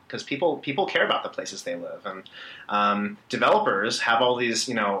will, because people care about the places they live, and developers have all these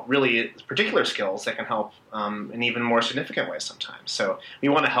really particular skills that can help in even more significant ways sometimes. So we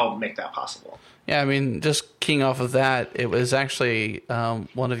want to help make that possible. Yeah, I mean, just keying off of that, it was actually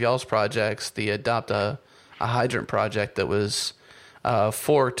one of y'all's projects, the Adopt a Hydrant project, that was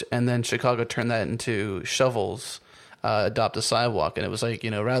forked, and then Chicago turned that into Shovels, Adopt a Sidewalk. And it was like,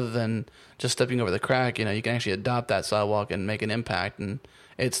 rather than just stepping over the crack, you can actually adopt that sidewalk and make an impact. And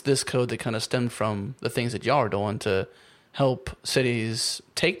it's this code that kind of stemmed from the things that y'all are doing to help cities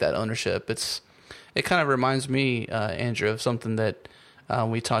take that ownership. It kind of reminds me, Andrew, of something that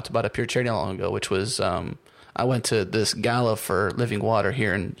we talked about at Pure Charity not long ago, which was I went to this gala for Living Water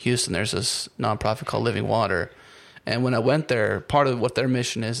here in Houston. There's this nonprofit called Living Water. And when I went there, part of what their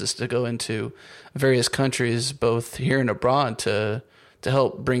mission is to go into various countries, both here and abroad, to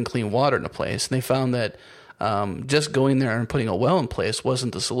help bring clean water into place. And they found that just going there and putting a well in place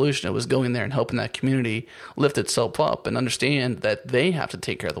wasn't the solution. It was going there and helping that community lift itself up and understand that they have to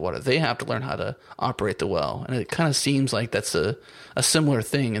take care of the water. They have to learn how to operate the well. And it kind of seems like that's a similar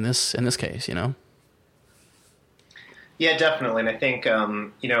thing in this case, Yeah, definitely. And I think,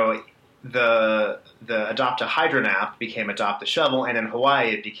 the Adopt a Hydrant app became Adopt a Shovel, and in Hawaii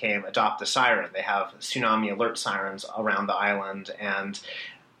it became Adopt a Siren. They have tsunami alert sirens around the island, and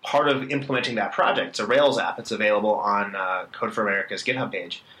part of implementing that project, it's a Rails app, it's available on Code for America's GitHub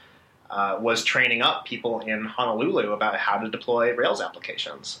page, was training up people in Honolulu about how to deploy Rails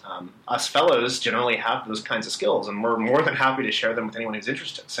applications. Us fellows generally have those kinds of skills, and we're more than happy to share them with anyone who's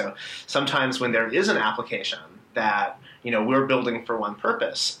interested. So sometimes when there is an application that we're building for one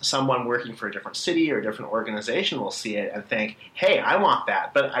purpose, someone working for a different city or a different organization will see it and think, hey, I want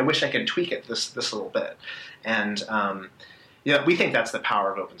that, but I wish I could tweak it this little bit. And we think that's the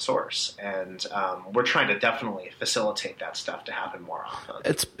power of open source, and we're trying to definitely facilitate that stuff to happen more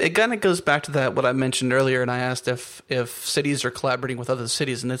often. It kind of goes back to what I mentioned earlier, and I asked if cities are collaborating with other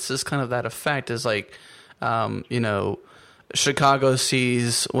cities, and it's just kind of that effect is like, Chicago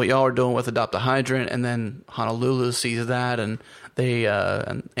sees what y'all are doing with Adopt a Hydrant, and then Honolulu sees that, and they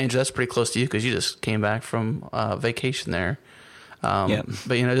and Andrew, that's pretty close to you because you just came back from vacation there. But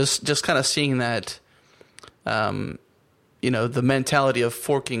just kind of seeing that, the mentality of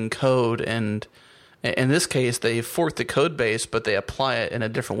forking code, and in this case, they fork the code base, but they apply it in a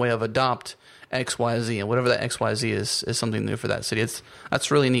different way of adopt XYZ, and whatever that XYZ is something new for that city.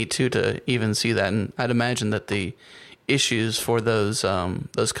 That's really neat too to even see that, and I'd imagine that the issues for those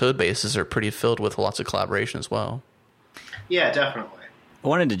code bases are pretty filled with lots of collaboration as well. Yeah, definitely. I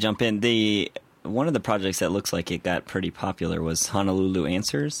wanted to jump in. One of the projects that looks like it got pretty popular was Honolulu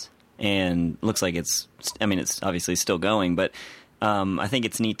Answers, and looks like it's obviously still going, but I think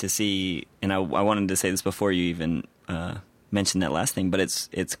it's neat to see, and I wanted to say this before you even mentioned that last thing, but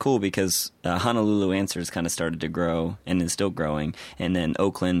it's cool because Honolulu Answers kind of started to grow and is still growing, and then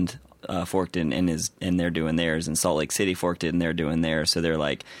Oakland forked it and they're doing theirs, and Salt Lake City forked it and they're doing theirs. So they're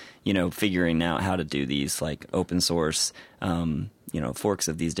like, figuring out how to do these like open source, forks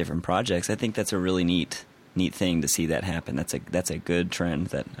of these different projects. I think that's a really neat thing to see that happen. That's a good trend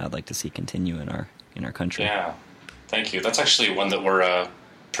that I'd like to see continue in our country. Yeah, thank you. That's actually one that we're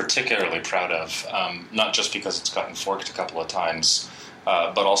particularly proud of, not just because it's gotten forked a couple of times,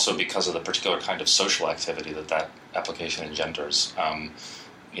 but also because of the particular kind of social activity that application engenders.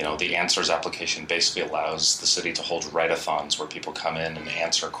 The Answers application basically allows the city to hold write-a-thons where people come in and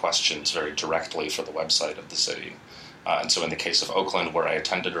answer questions very directly for the website of the city. And so in the case of Oakland, where I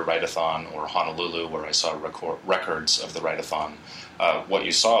attended a write-a-thon, or Honolulu, where I saw records of the write-a-thon, what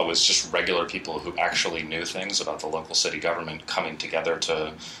you saw was just regular people who actually knew things about the local city government coming together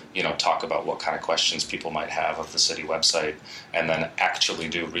to, talk about what kind of questions people might have of the city website, and then actually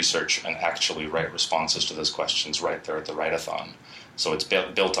do research and actually write responses to those questions right there at the write-a-thon. So it's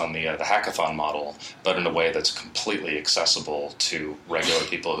built on the hackathon model, but in a way that's completely accessible to regular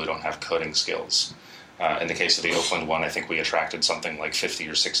people who don't have coding skills. In the case of the Oakland one, I think we attracted something like 50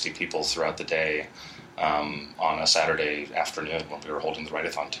 or 60 people throughout the day on a Saturday afternoon when we were holding the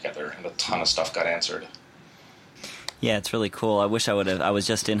write-a-thon together, and a ton of stuff got answered. Yeah, it's really cool. I wish I would have. I was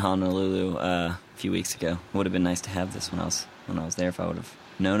just in Honolulu a few weeks ago. It would have been nice to have this when I was there. If I would have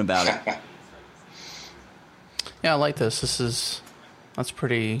known about it. Yeah, I like this. That's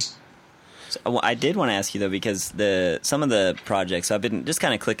pretty. So, I did want to ask you though, because some of the projects, I've been just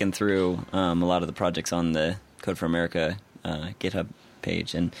kind of clicking through a lot of the projects on the Code for America GitHub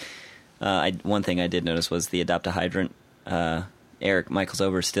page, and one thing I did notice was the Adopt a Hydrant. Eric Michael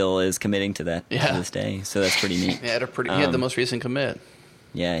Zober still is committing to that to this day, so that's pretty neat. Yeah, he had the most recent commit.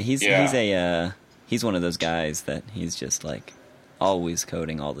 Yeah, he's one of those guys that he's just like always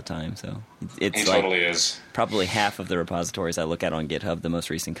coding all the time. So it's he like totally is. Probably half of the repositories I look at on GitHub, the most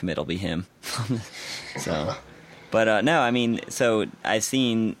recent commit will be him. So, but no, I mean, so I've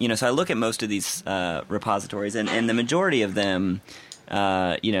seen, so I look at most of these repositories, and the majority of them,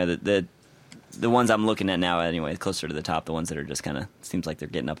 the ones I'm looking at now, anyway, closer to the top, the ones that are just kind of seems like they're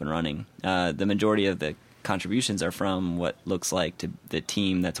getting up and running. The majority of the contributions are from what looks like to the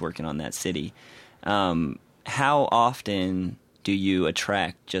team that's working on that city. How often do you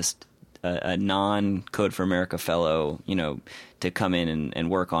attract just a non-Code for America fellow, to come in and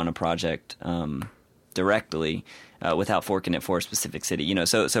work on a project directly without forking it for a specific city?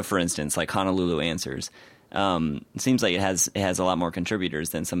 So for instance, like Honolulu Answers. It seems like it has a lot more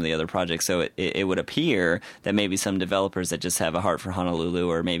contributors than some of the other projects. So it would appear that maybe some developers that just have a heart for Honolulu,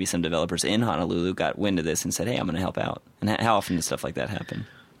 or maybe some developers in Honolulu got wind of this and said, hey, I'm going to help out. And how often does stuff like that happen?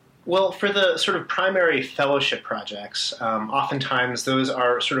 Well, for the sort of primary fellowship projects, oftentimes those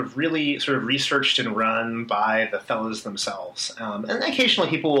are really researched and run by the fellows themselves. And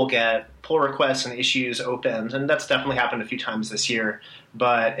occasionally people will get pull requests and issues opened, and that's definitely happened a few times this year,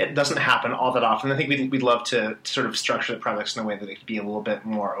 but it doesn't happen all that often. I think we'd love to sort of structure the projects in a way that it could be a little bit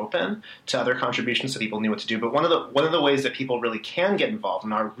more open to other contributions so people knew what to do. But one of the ways that people really can get involved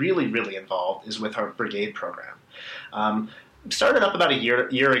and are really, really involved is with our Brigade program. Started up about a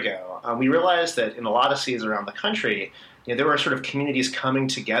year ago. We realized that in a lot of cities around the country, there were sort of communities coming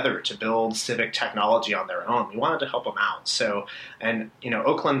together to build civic technology on their own. We wanted to help them out. So, and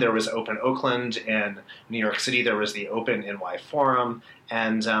Oakland, there was Open Oakland. In New York City, there was the Open NY Forum.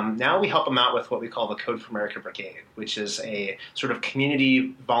 And now we help them out with what we call the Code for America Brigade, which is a sort of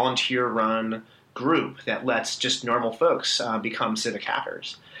community volunteer-run group that lets just normal folks become civic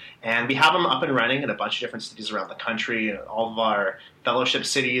hackers. And we have them up and running in a bunch of different cities around the country. And all of our fellowship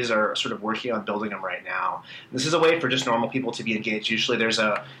cities are sort of working on building them right now. This is a way for just normal people to be engaged. Usually there's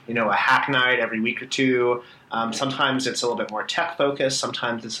a hack night every week or two. Sometimes it's a little bit more tech focused.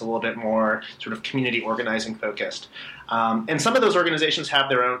 Sometimes it's a little bit more sort of community organizing focused. And some of those organizations have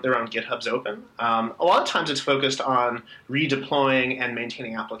their own GitHubs open. A lot of times it's focused on redeploying and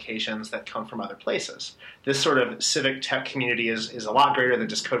maintaining applications that come from other places. This sort of civic tech community is a lot greater than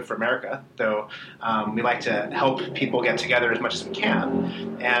just Code for America, though we like to help people get together as much as we can.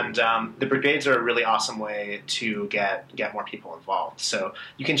 And the brigades are a really awesome way to get more people involved. So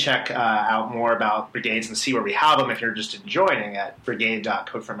you can check out more about brigades and see where we have them if you're interested in joining at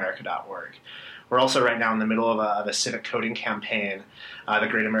brigade.codeforamerica.org. We're also right now in the middle of a civic coding campaign, the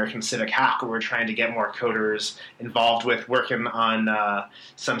Great American Civic Hack, where we're trying to get more coders involved with working on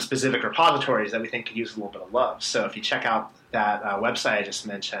some specific repositories that we think could use a little bit of love. So if you check out that website I just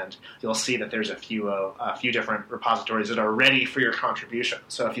mentioned, you'll see that there's a few different repositories that are ready for your contribution.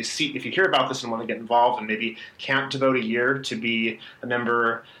 So if you hear about this and want to get involved and maybe can't devote a year to be a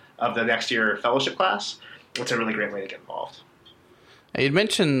member of the next year fellowship class, it's a really great way to get involved. You'd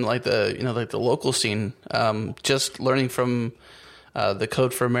mentioned the local scene. Just learning from the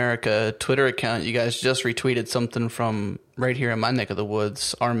Code for America Twitter account, you guys just retweeted something from right here in my neck of the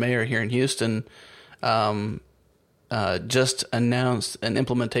woods. Our mayor here in Houston just announced an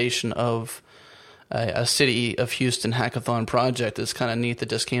implementation of a City of Houston hackathon project. It's kind of neat that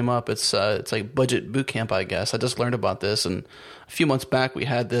just came up. It's like budget boot camp, I guess. I just learned about this, and a few months back we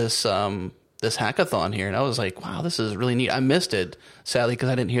had this hackathon here, and I was like, wow, this is really neat. I missed it, sadly, because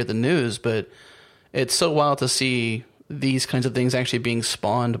I didn't hear the news, but it's so wild to see these kinds of things actually being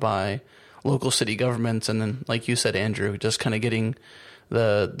spawned by local city governments, and then, like you said, Andrew, just kind of getting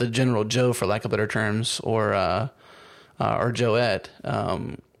the general Joe, for lack of better terms, or Joette,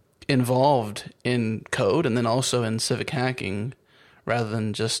 involved in code and then also in civic hacking, rather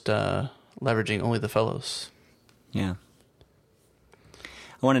than just leveraging only the fellows. Yeah.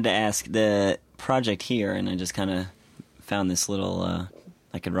 I wanted to ask the project here, and I just kind of found this little,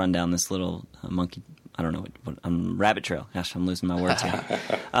 I could run down this little monkey, I don't know, rabbit trail. Gosh, I'm losing my words here.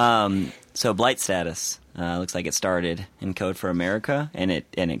 So Blight Status, looks like it started in Code for America, and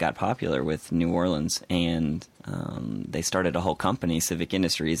it got popular with New Orleans, and they started a whole company, Civic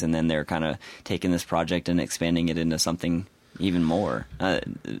Industries, and then they're kind of taking this project and expanding it into something even more.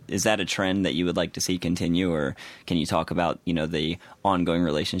 Is that a trend that you would like to see continue, or can you talk about, the ongoing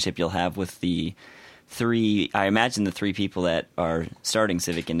relationship you'll have with the three? I imagine the three people that are starting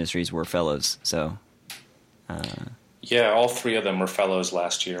Civic Industries were fellows, so... Yeah, all three of them were fellows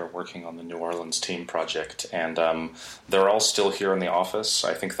last year working on the New Orleans team project, and they're all still here in the office.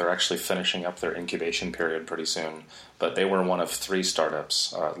 I think they're actually finishing up their incubation period pretty soon, but they were one of three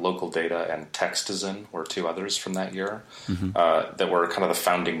startups. Local Data and Textizen were two others from that year, that were kind of the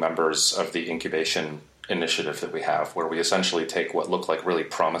founding members of the incubation initiative that we have, where we essentially take what look like really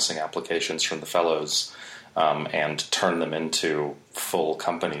promising applications from the fellows and turn them into full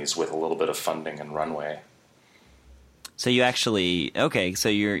companies with a little bit of funding and runway. So you actually, so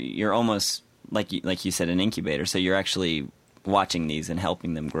you're almost like you said, an incubator. So you're actually watching these and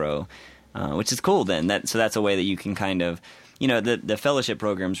helping them grow, which is cool. Then so that's a way that you can kind of, the fellowship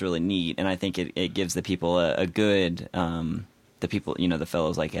program's really neat, and I think it gives the people a good, the people, the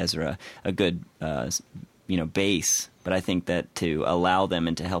fellows like Ezra, a good base. But I think that to allow them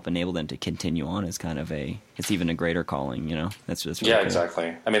and to help enable them to continue on is kind of it's even a greater calling. That's really yeah, cool.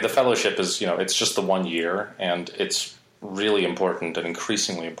 Exactly. I mean, the fellowship is it's just the 1 year, and it's really important and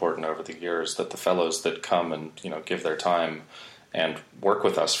increasingly important over the years that the fellows that come and give their time and work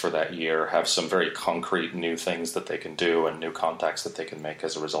with us for that year have some very concrete new things that they can do and new contacts that they can make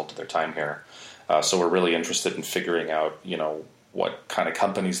as a result of their time here. So we're really interested in figuring out what kind of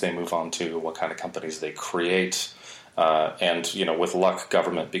companies they move on to, what kind of companies they create, and with luck,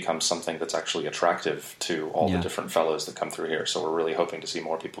 government becomes something that's actually attractive to all the different fellows that come through here. So we're really hoping to see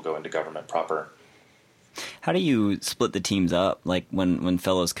more people go into government proper. How do you split the teams up? Like when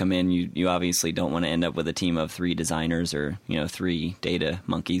fellows come in, you obviously don't want to end up with a team of 3 designers or 3 data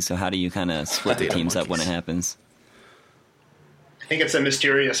monkeys. So how do you kind of split the teams up when it happens? I think it's a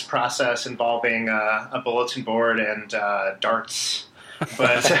mysterious process involving a bulletin board and darts.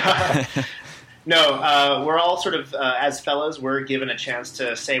 But no, we're all sort of, as fellows, we're given a chance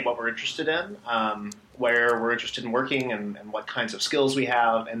to say what we're interested in, where we're interested in working and what kinds of skills we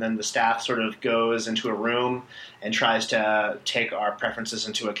have, and then the staff sort of goes into a room and tries to take our preferences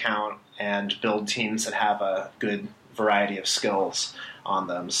into account and build teams that have a good variety of skills on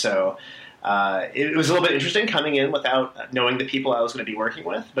them. So it was a little bit interesting coming in without knowing the people I was going to be working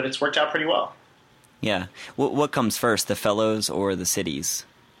with, but it's worked out pretty well. Yeah. What comes first, the fellows or the cities?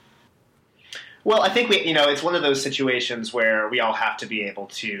 Well, I think it's one of those situations where we all have to be able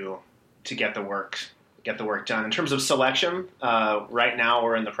to get the work done. In terms of selection, right now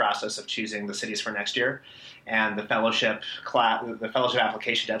we're in the process of choosing the cities for next year, and the fellowship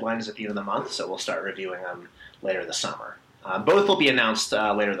application deadline is at the end of the month, so we'll start reviewing them later this summer. Both will be announced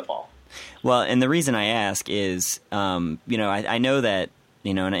later in the fall. Well, and the reason I ask is, I know that,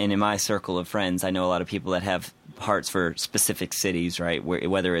 and in my circle of friends, I know a lot of people that have hearts for specific cities, right?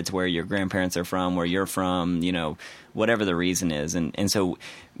 Whether it's where your grandparents are from, where you're from, whatever the reason is. And so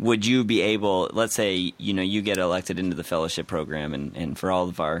would you be able, let's say, you get elected into the fellowship program, and for all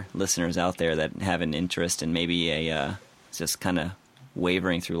of our listeners out there that have an interest and maybe just kind of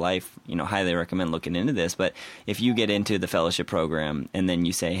wavering through life, highly recommend looking into this. But if you get into the fellowship program and then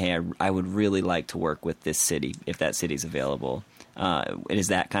you say, hey, I would really like to work with this city, if that city's available, is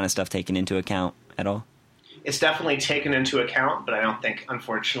that kind of stuff taken into account at all? It's definitely taken into account, but I don't think,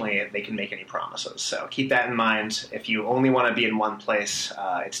 unfortunately, they can make any promises. So keep that in mind. If you only want to be in one place,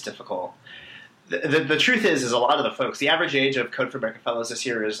 it's difficult. The truth is a lot of the folks, the average age of Code for America Fellows this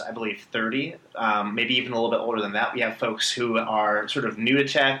year is, I believe, 30, maybe even a little bit older than that. We have folks who are sort of new to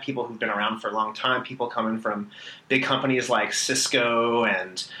tech, people who've been around for a long time, people coming from big companies like Cisco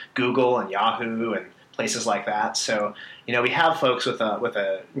and Google and Yahoo and places like that. So, we have folks with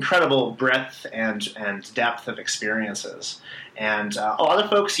a incredible breadth and depth of experiences. And a lot of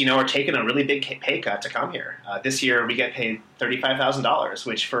folks, are taking a really big pay cut to come here. This year, we get paid $35,000,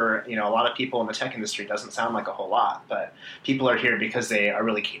 which for a lot of people in the tech industry doesn't sound like a whole lot. But people are here because they are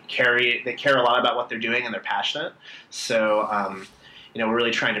really care a lot about what they're doing and they're passionate. So, we're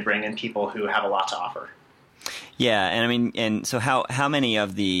really trying to bring in people who have a lot to offer. Yeah, and I mean, and so how many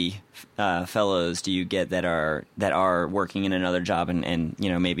of the fellows do you get that are working in another job and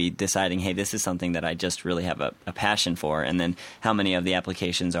maybe deciding, hey, this is something that I just really have a passion for, and then how many of the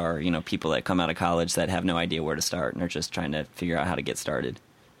applications are people that come out of college that have no idea where to start and are just trying to figure out how to get started?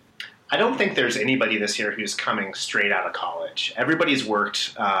 I don't think there's anybody this year who's coming straight out of college. Everybody's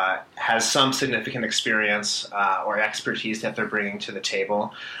worked, has some significant experience or expertise that they're bringing to the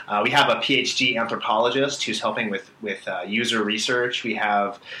table. We have a PhD anthropologist who's helping with user research. We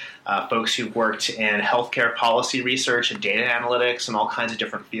have folks who've worked in healthcare policy research and data analytics and all kinds of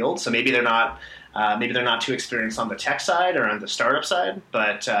different fields. So maybe they're not too experienced on the tech side or on the startup side,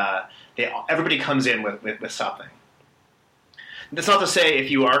 but everybody comes in with something. That's not to say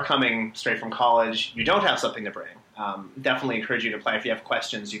if you are coming straight from college, you don't have something to bring. Definitely encourage you to apply. If you have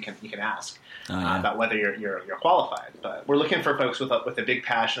questions, you can ask about whether you're qualified. But we're looking for folks with a big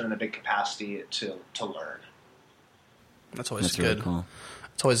passion and a big capacity to learn. That's always good. Really cool.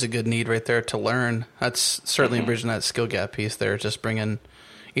 It's always a good need right there to learn. That's certainly bridging that skill gap piece there. Just bringing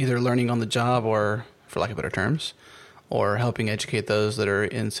either learning on the job or, for lack of better terms, or helping educate those that are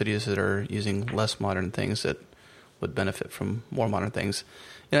in cities that are using less modern things that would benefit from more modern things.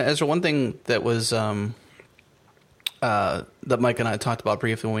 Ezra, one thing that was that Mike and I talked about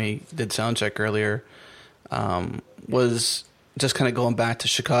briefly when we did Soundcheck earlier was just kind of going back to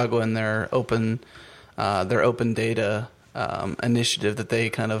Chicago and their open data initiative that they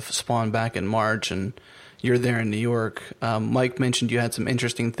kind of spawned back in March, and you're there in New York. Mike mentioned you had some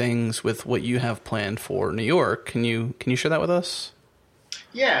interesting things with what you have planned for New York. Can you share that with us?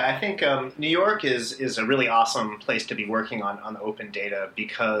 Yeah, I think New York is a really awesome place to be working on open data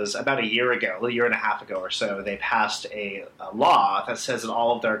because about a year and a half ago or so, they passed a law that says that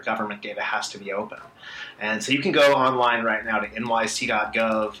all of their government data has to be open. And so you can go online right now to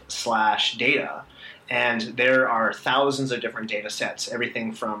nyc.gov/data, and there are thousands of different data sets,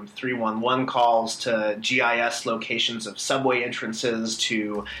 everything from 311 calls to GIS locations of subway entrances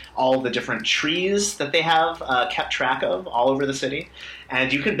to all the different trees that they have kept track of all over the city.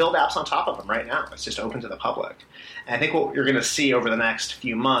 And you can build apps on top of them right now. It's just open to the public. And I think what you're going to see over the next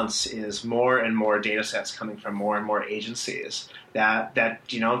few months is more and more data sets coming from more and more agencies that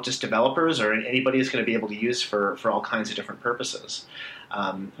just developers or anybody is going to be able to use for all kinds of different purposes.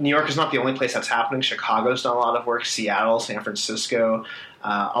 New York is not the only place that's happening. Chicago's done a lot of work. Seattle, San Francisco.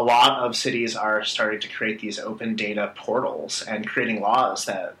 A lot of cities are starting to create these open data portals and creating laws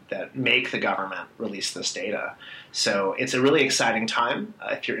that make the government release this data. So it's a really exciting time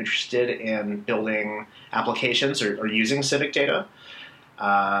if you're interested in building applications or using Civic data.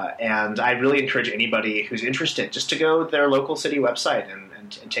 And I really encourage anybody who's interested just to go to their local city website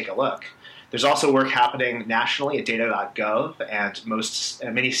and take a look. There's also work happening nationally at data.gov, and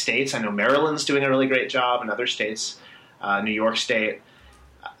many states, I know Maryland's doing a really great job, and other states, New York State,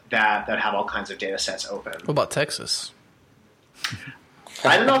 that have all kinds of data sets open. What about Texas?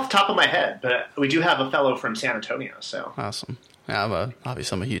 I don't know off the top of my head, but we do have a fellow from San Antonio. So awesome. Yeah,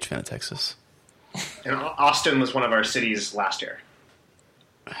 obviously I'm a huge fan of Texas. And Austin was one of our cities last year.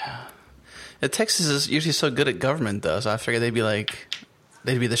 Yeah, Texas is usually so good at government, though, so I figured they'd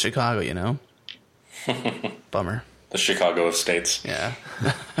be the Chicago, Bummer. The Chicago of states. Yeah.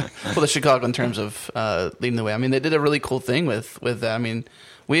 Well, the Chicago in terms of leading the way. I mean, they did a really cool thing with that. I mean,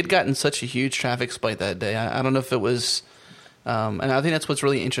 we had gotten such a huge traffic spike that day. I don't know if it was, and I think that's what's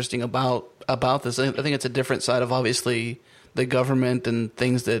really interesting about this. I think it's a different side of obviously the government and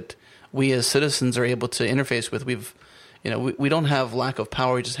things that we as citizens are able to interface with. We don't have lack of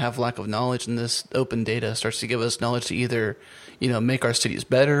power. We just have lack of knowledge, and this open data starts to give us knowledge to either, make our cities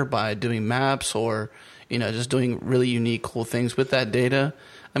better by doing maps or, just doing really unique, cool things with that data.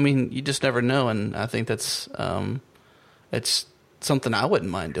 I mean, you just never know, and I think that's it's something I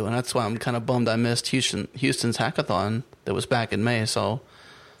wouldn't mind doing. That's why I'm kind of bummed I missed Houston's hackathon that was back in May. So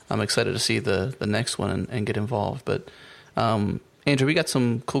I'm excited to see the next one and get involved. But Andrew, we got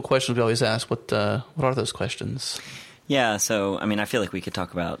some cool questions we always ask. What are those questions? Yeah, so I mean, I feel like we could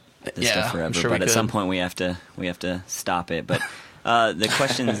talk about this stuff forever, sure but at some point we have to stop it. But the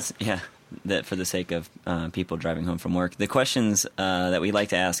questions, that for the sake of people driving home from work, the questions that we like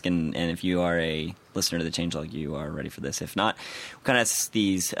to ask, and if you are a listener to the Changelog, you are ready for this. If not, we kind of ask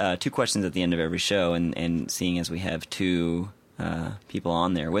these two questions at the end of every show, and seeing as we have two people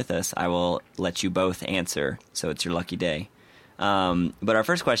on there with us, I will let you both answer. So it's your lucky day. But our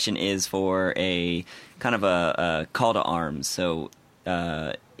first question is for a kind of a call to arms. So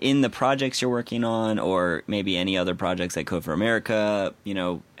in the projects you're working on, or maybe any other projects that Code for America,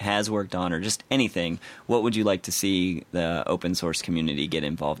 has worked on, or just anything, what would you like to see the open source community get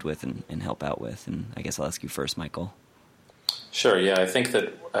involved with and help out with? And I guess I'll ask you first, Michael. Sure, yeah. I think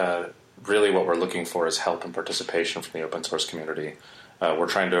that really what we're looking for is help and participation from the open source community. We're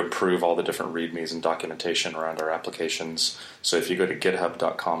trying to improve all the different READMEs and documentation around our applications. So if you go to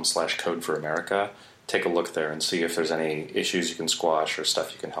github.com/codeforamerica, take a look there and see if there's any issues you can squash or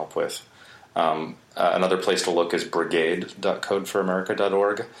stuff you can help with. Another place to look is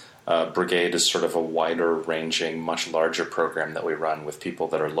brigade.codeforamerica.org. Brigade is sort of a wider-ranging, much larger program that we run with people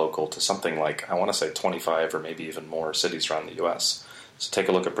that are local to something like, I want to say 25 or maybe even more cities around the U.S. So take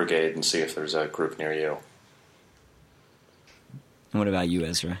a look at Brigade and see if there's a group near you. And what about you,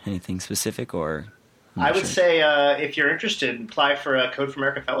 Ezra? Anything specific or... I would say if you're interested, apply for a Code for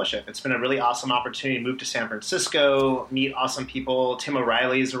America Fellowship. It's been a really awesome opportunity to move to San Francisco, meet awesome people. Tim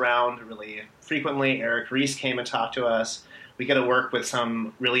O'Reilly's around really frequently. Eric Reese came and talked to us. We get to work with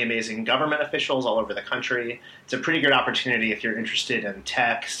some really amazing government officials all over the country. It's a pretty good opportunity if you're interested in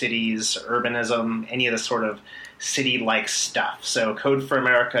tech, cities, urbanism, any of the sort of city-like stuff. So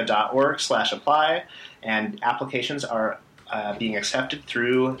codeforamerica.org/apply, and applications are being accepted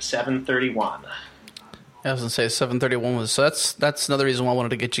through 7/31. I was going to say 7:31 was, so that's another reason why I wanted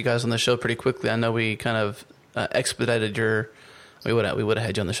to get you guys on the show pretty quickly. I know we kind of expedited we would have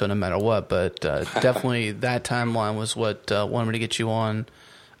had you on the show no matter what, but definitely that timeline was what wanted me to get you on,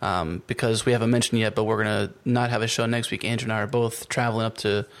 because we haven't mentioned yet, but we're going to not have a show next week. Andrew and I are both traveling up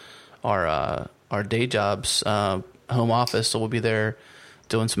to our day jobs, home office, so we'll be there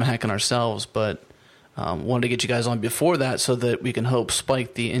doing some hacking ourselves, but wanted to get you guys on before that so that we can hope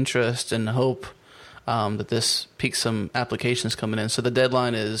spike the interest and hope that this piques some applications coming in. So the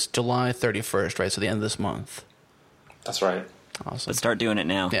deadline is July 31st, right? So the end of this month. That's right. Awesome. But start doing it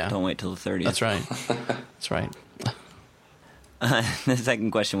now. Yeah. Don't wait till the 30th. That's right. That's right. The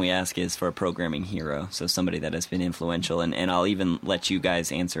second question we ask is for a programming hero, so somebody that has been influential, and I'll even let you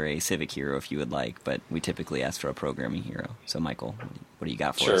guys answer a Civic hero if you would like, but we typically ask for a programming hero. So Michael, what do you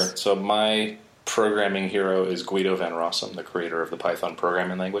got for us? Sure. So my programming hero is Guido van Rossum, the creator of the Python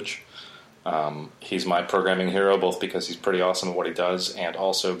programming language. He's my programming hero, both because he's pretty awesome at what he does, and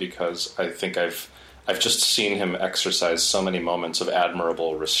also because I think I've just seen him exercise so many moments of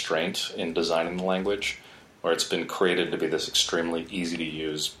admirable restraint in designing the language, where it's been created to be this extremely easy to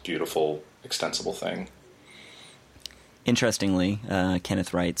use, beautiful, extensible thing. Interestingly,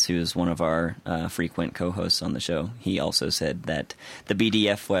 Kenneth Wrights, who is one of our frequent co-hosts on the show, he also said that the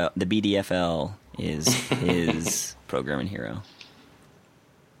BDFL is his programming hero.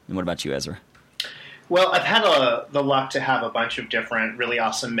 And what about you, Ezra? Well, I've had the luck to have a bunch of different really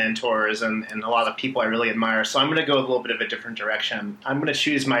awesome mentors and a lot of people I really admire, so I'm going to go a little bit of a different direction. I'm going to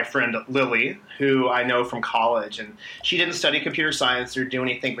choose my friend Lily, who I know from college, and she didn't study computer science or do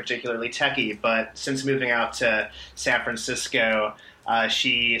anything particularly techy, but since moving out to San Francisco,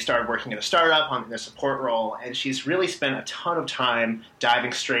 she started working at a startup in a support role, and she's really spent a ton of time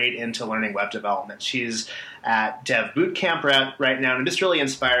diving straight into learning web development. She's at Dev Bootcamp right now, and I'm just really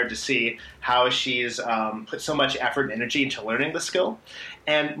inspired to see how she's put so much effort and energy into learning the skill.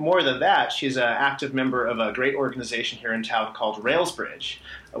 And more than that, she's an active member of a great organization here in town called Railsbridge,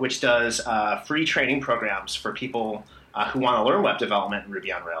 which does free training programs for people who want to learn web development in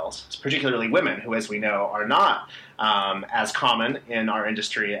Ruby on Rails. It's particularly women who, as we know, are not as common in our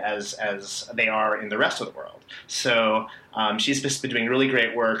industry as they are in the rest of the world. So she's just been doing really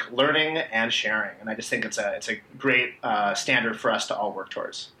great work learning and sharing, and I just think it's a great standard for us to all work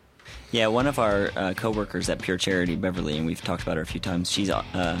towards. Yeah, one of our coworkers at Pure Charity, Beverly, and we've talked about her a few times,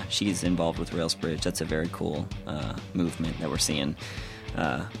 she's involved with Railsbridge. That's a very cool movement that we're seeing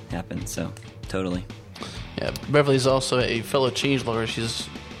happen, so totally. Yeah, Beverly's also a fellow changelogger. She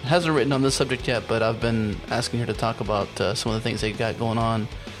hasn't written on this subject yet, but I've been asking her to talk about some of the things they got going on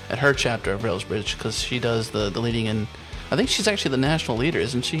at her chapter of Railsbridge, because she does the leading, and I think she's actually the national leader,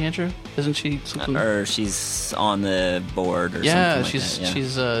 isn't she, Andrew? Isn't she something? Or she's on the board or something like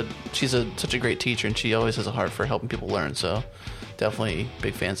that. She's such a great teacher, and she always has a heart for helping people learn, so definitely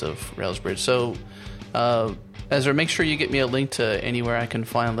big fans of Railsbridge. So, Ezra, make sure you get me a link to anywhere I can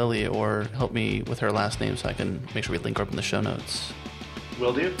find Lily, or help me with her last name so I can make sure we link her up in the show notes.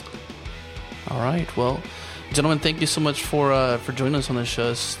 Will do. All right. Well, gentlemen, thank you so much for joining us on this show.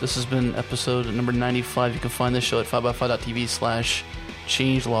 This has been episode number 95. You can find this show at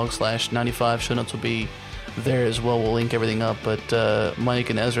 5by5.tv/changelog/95. Show notes will be there as well. We'll link everything up. But Mike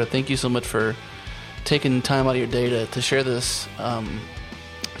and Ezra, thank you so much for taking time out of your day to share this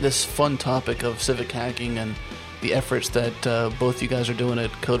this fun topic of civic hacking and the efforts that both you guys are doing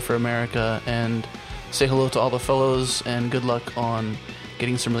at Code for America, and say hello to all the fellows, and good luck on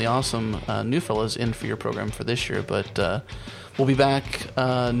getting some really awesome new fellows in for your program for this year. But we'll be back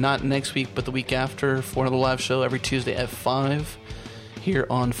not next week, but the week after for another live show every Tuesday at 5 here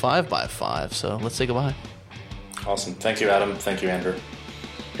on 5x5. So let's say goodbye. Awesome. Thank you, Adam. Thank you, Andrew.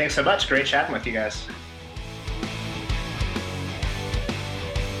 Thanks so much. Great chatting with you guys.